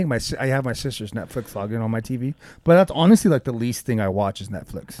I have my sister's Netflix login on my TV. But that's honestly like the least thing I watch is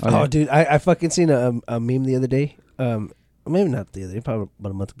Netflix. Oh, dude, I fucking seen a meme the other day. Maybe not the other day, probably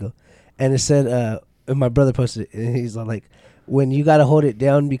about a month ago, and it said, and my brother posted it, and he's all like, "When you gotta hold it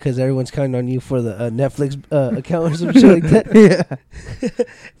down because everyone's counting on you for the Netflix account or some shit like that." Yeah.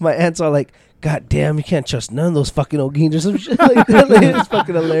 My aunt's all like, "God damn, you can't trust none of those fucking old geens or some shit like that." Like, it's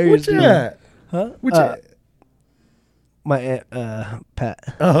fucking hilarious. Which dude. at? Huh? Which at? My aunt,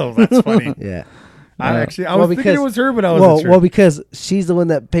 Pat. Oh, that's funny. Yeah. I was Well, thinking because- it was her, but I wasn't sure. Well, because she's the one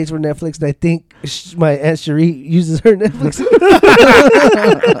that pays for Netflix, and I think my aunt Cherie uses her Netflix.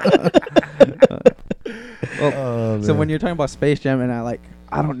 So when you're talking about Space Jam, and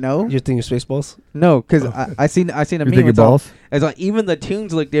I don't know. You're thinking Spaceballs? No, because I seen a You're meme. thinking It's all- balls? It's like even the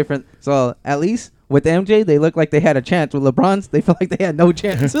tunes look different. So at least with MJ, they look like they had a chance. With LeBron's, they felt like they had no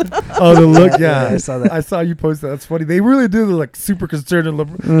chance. Oh, the look, yeah. I saw that. I saw you post that. That's funny. They really do look like super concerned.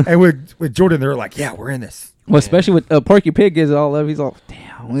 And with Jordan, they're like, yeah, we're in this. Well, especially with Porky Pig is all up. He's all,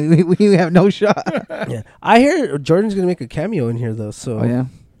 damn, we have no shot. Yeah, I hear Jordan's gonna make a cameo in here though. So Oh yeah.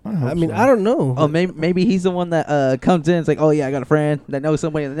 I mean, I don't know. Oh, maybe he's the one that comes in. It's like, oh yeah, I got a friend that knows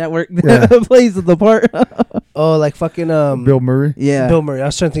somebody in the network Yeah. that plays the part. Oh, like fucking Bill Murray. Yeah, Bill Murray. I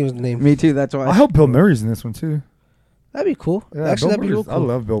was trying to think of his name. me too. That's why. I hope Bill Murray's in this one too. That'd be cool. Yeah, Actually, Bill that'd be real Murray's-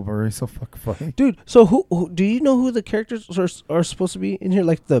 cool. I love Bill Murray. He's so fucking funny. Dude, so who do you know who the characters are supposed to be in here?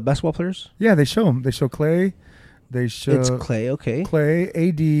 Like the basketball players? Yeah, they show him. They show Clay. They show It's Clay. Okay. Clay,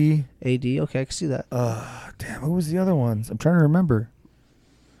 AD. AD. Okay, I can see that. Damn, who was the other ones? I'm trying to remember.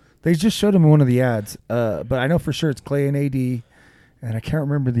 They just showed him in one of the ads. But I know for sure it's Clay and AD, and I can't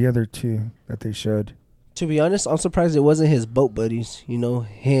remember the other two that they showed. To be honest, I'm surprised it wasn't his boat buddies. You know,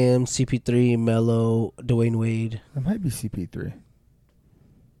 him, CP3, Melo, Dwayne Wade. It might be CP3.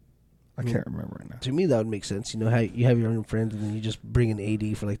 I can't remember right now. To me, that would make sense. You know, how you have your own friends and then you just bring an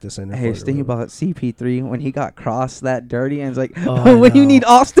AD for like the center. Hey, I forward was or thinking whatever. about CP3 when he got crossed that dirty, and it's like, Oh, I when you know. need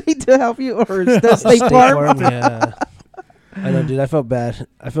Allstate to help you, or is that State State Farm? Farm, yeah. I know, dude. I felt bad.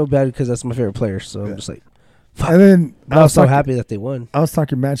 I felt bad because that's my favorite player. So Yeah. I'm just like, And then I was so happy that they won. I was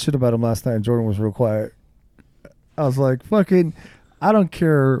talking mad shit about him last night, and Jordan was real quiet. I was like, fucking, I don't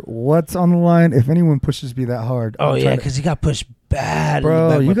care what's on the line. If anyone pushes me that hard, Oh I'm yeah, trying to- because he got pushed bad. in the bro,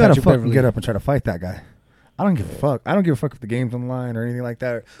 back you by gotta Patrick fucking Beverley. get up and try to fight that guy. I don't give a fuck. I don't give a fuck if the game's on the line or anything like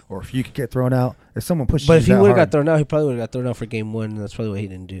that, or if you could get thrown out. If someone pushes But you if he that would have hard, got thrown out, he probably would have got thrown out for game one. And that's probably why he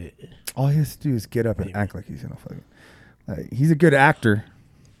didn't do it. all he has to do is get up and act like he's gonna fucking. Like, he's a good actor,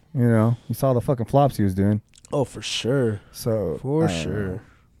 you know. You saw the fucking flops he was doing, Oh, for sure, so for I don't sure.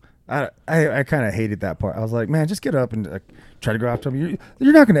 know. I kind of hated that part. I was like, man, just get up and try to go after him.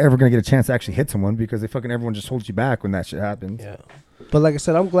 You're not ever gonna get a chance to actually hit someone because everyone just holds you back when that shit happens. Yeah, but like I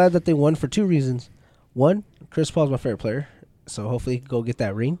said, I'm glad that they won for two reasons. One, Chris Paul's my favorite player, so hopefully he can go get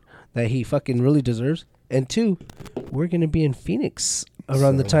that ring that he fucking really deserves. And 2, we're going to be in Phoenix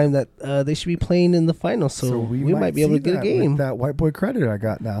around the So- time that they should be playing in the final. So we might be able to see get a that game. with that white boy credit I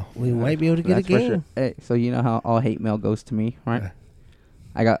got now. We might be able to get That's a for game. sure. Hey, so you know how all hate mail goes to me, right? Yeah.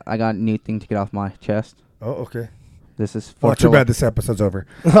 I got a new thing to get off my chest. Oh, okay. This is Well, 4th too July. bad this episode's over.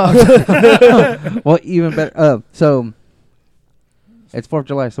 Well, even better. So it's 4th of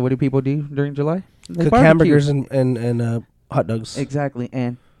July. So what do people do during July? They Cook barbecue. hamburgers and hot dogs. Exactly.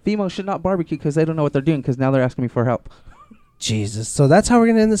 And females should not barbecue because they don't know what they're doing because now they're asking me for help. Jesus. So that's how we're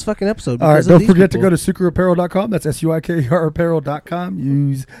going to end this fucking episode. All right, because of don't these forget to people. go to suikerapparel.com. That's SUIKERapparel.com.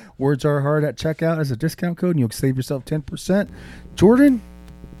 Use Words Are Hard at checkout as a discount code, and you'll save yourself 10%. Jordan,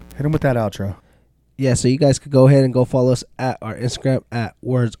 hit him with that outro. Yeah, so you guys could go ahead and go follow us at our Instagram at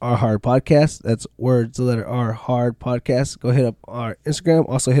Words Are Hard Podcast. That's Words, the letter R, Hard Podcast. Go hit up our Instagram.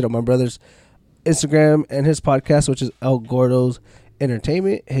 Also hit up my brother's Instagram and his podcast, which is El Gordo's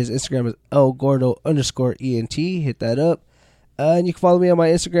Entertainment. His Instagram is El Gordo _ENT. Hit that up. And you can follow me on my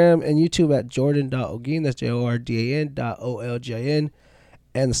Instagram and YouTube at Jordan.Olgin. That's JORDAN.OLGIN.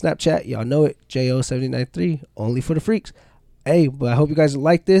 And the Snapchat, y'all know it, JO793, only for the freaks. Hey, but I hope you guys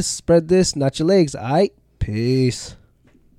like this. Spread this, not your legs. All right? Peace.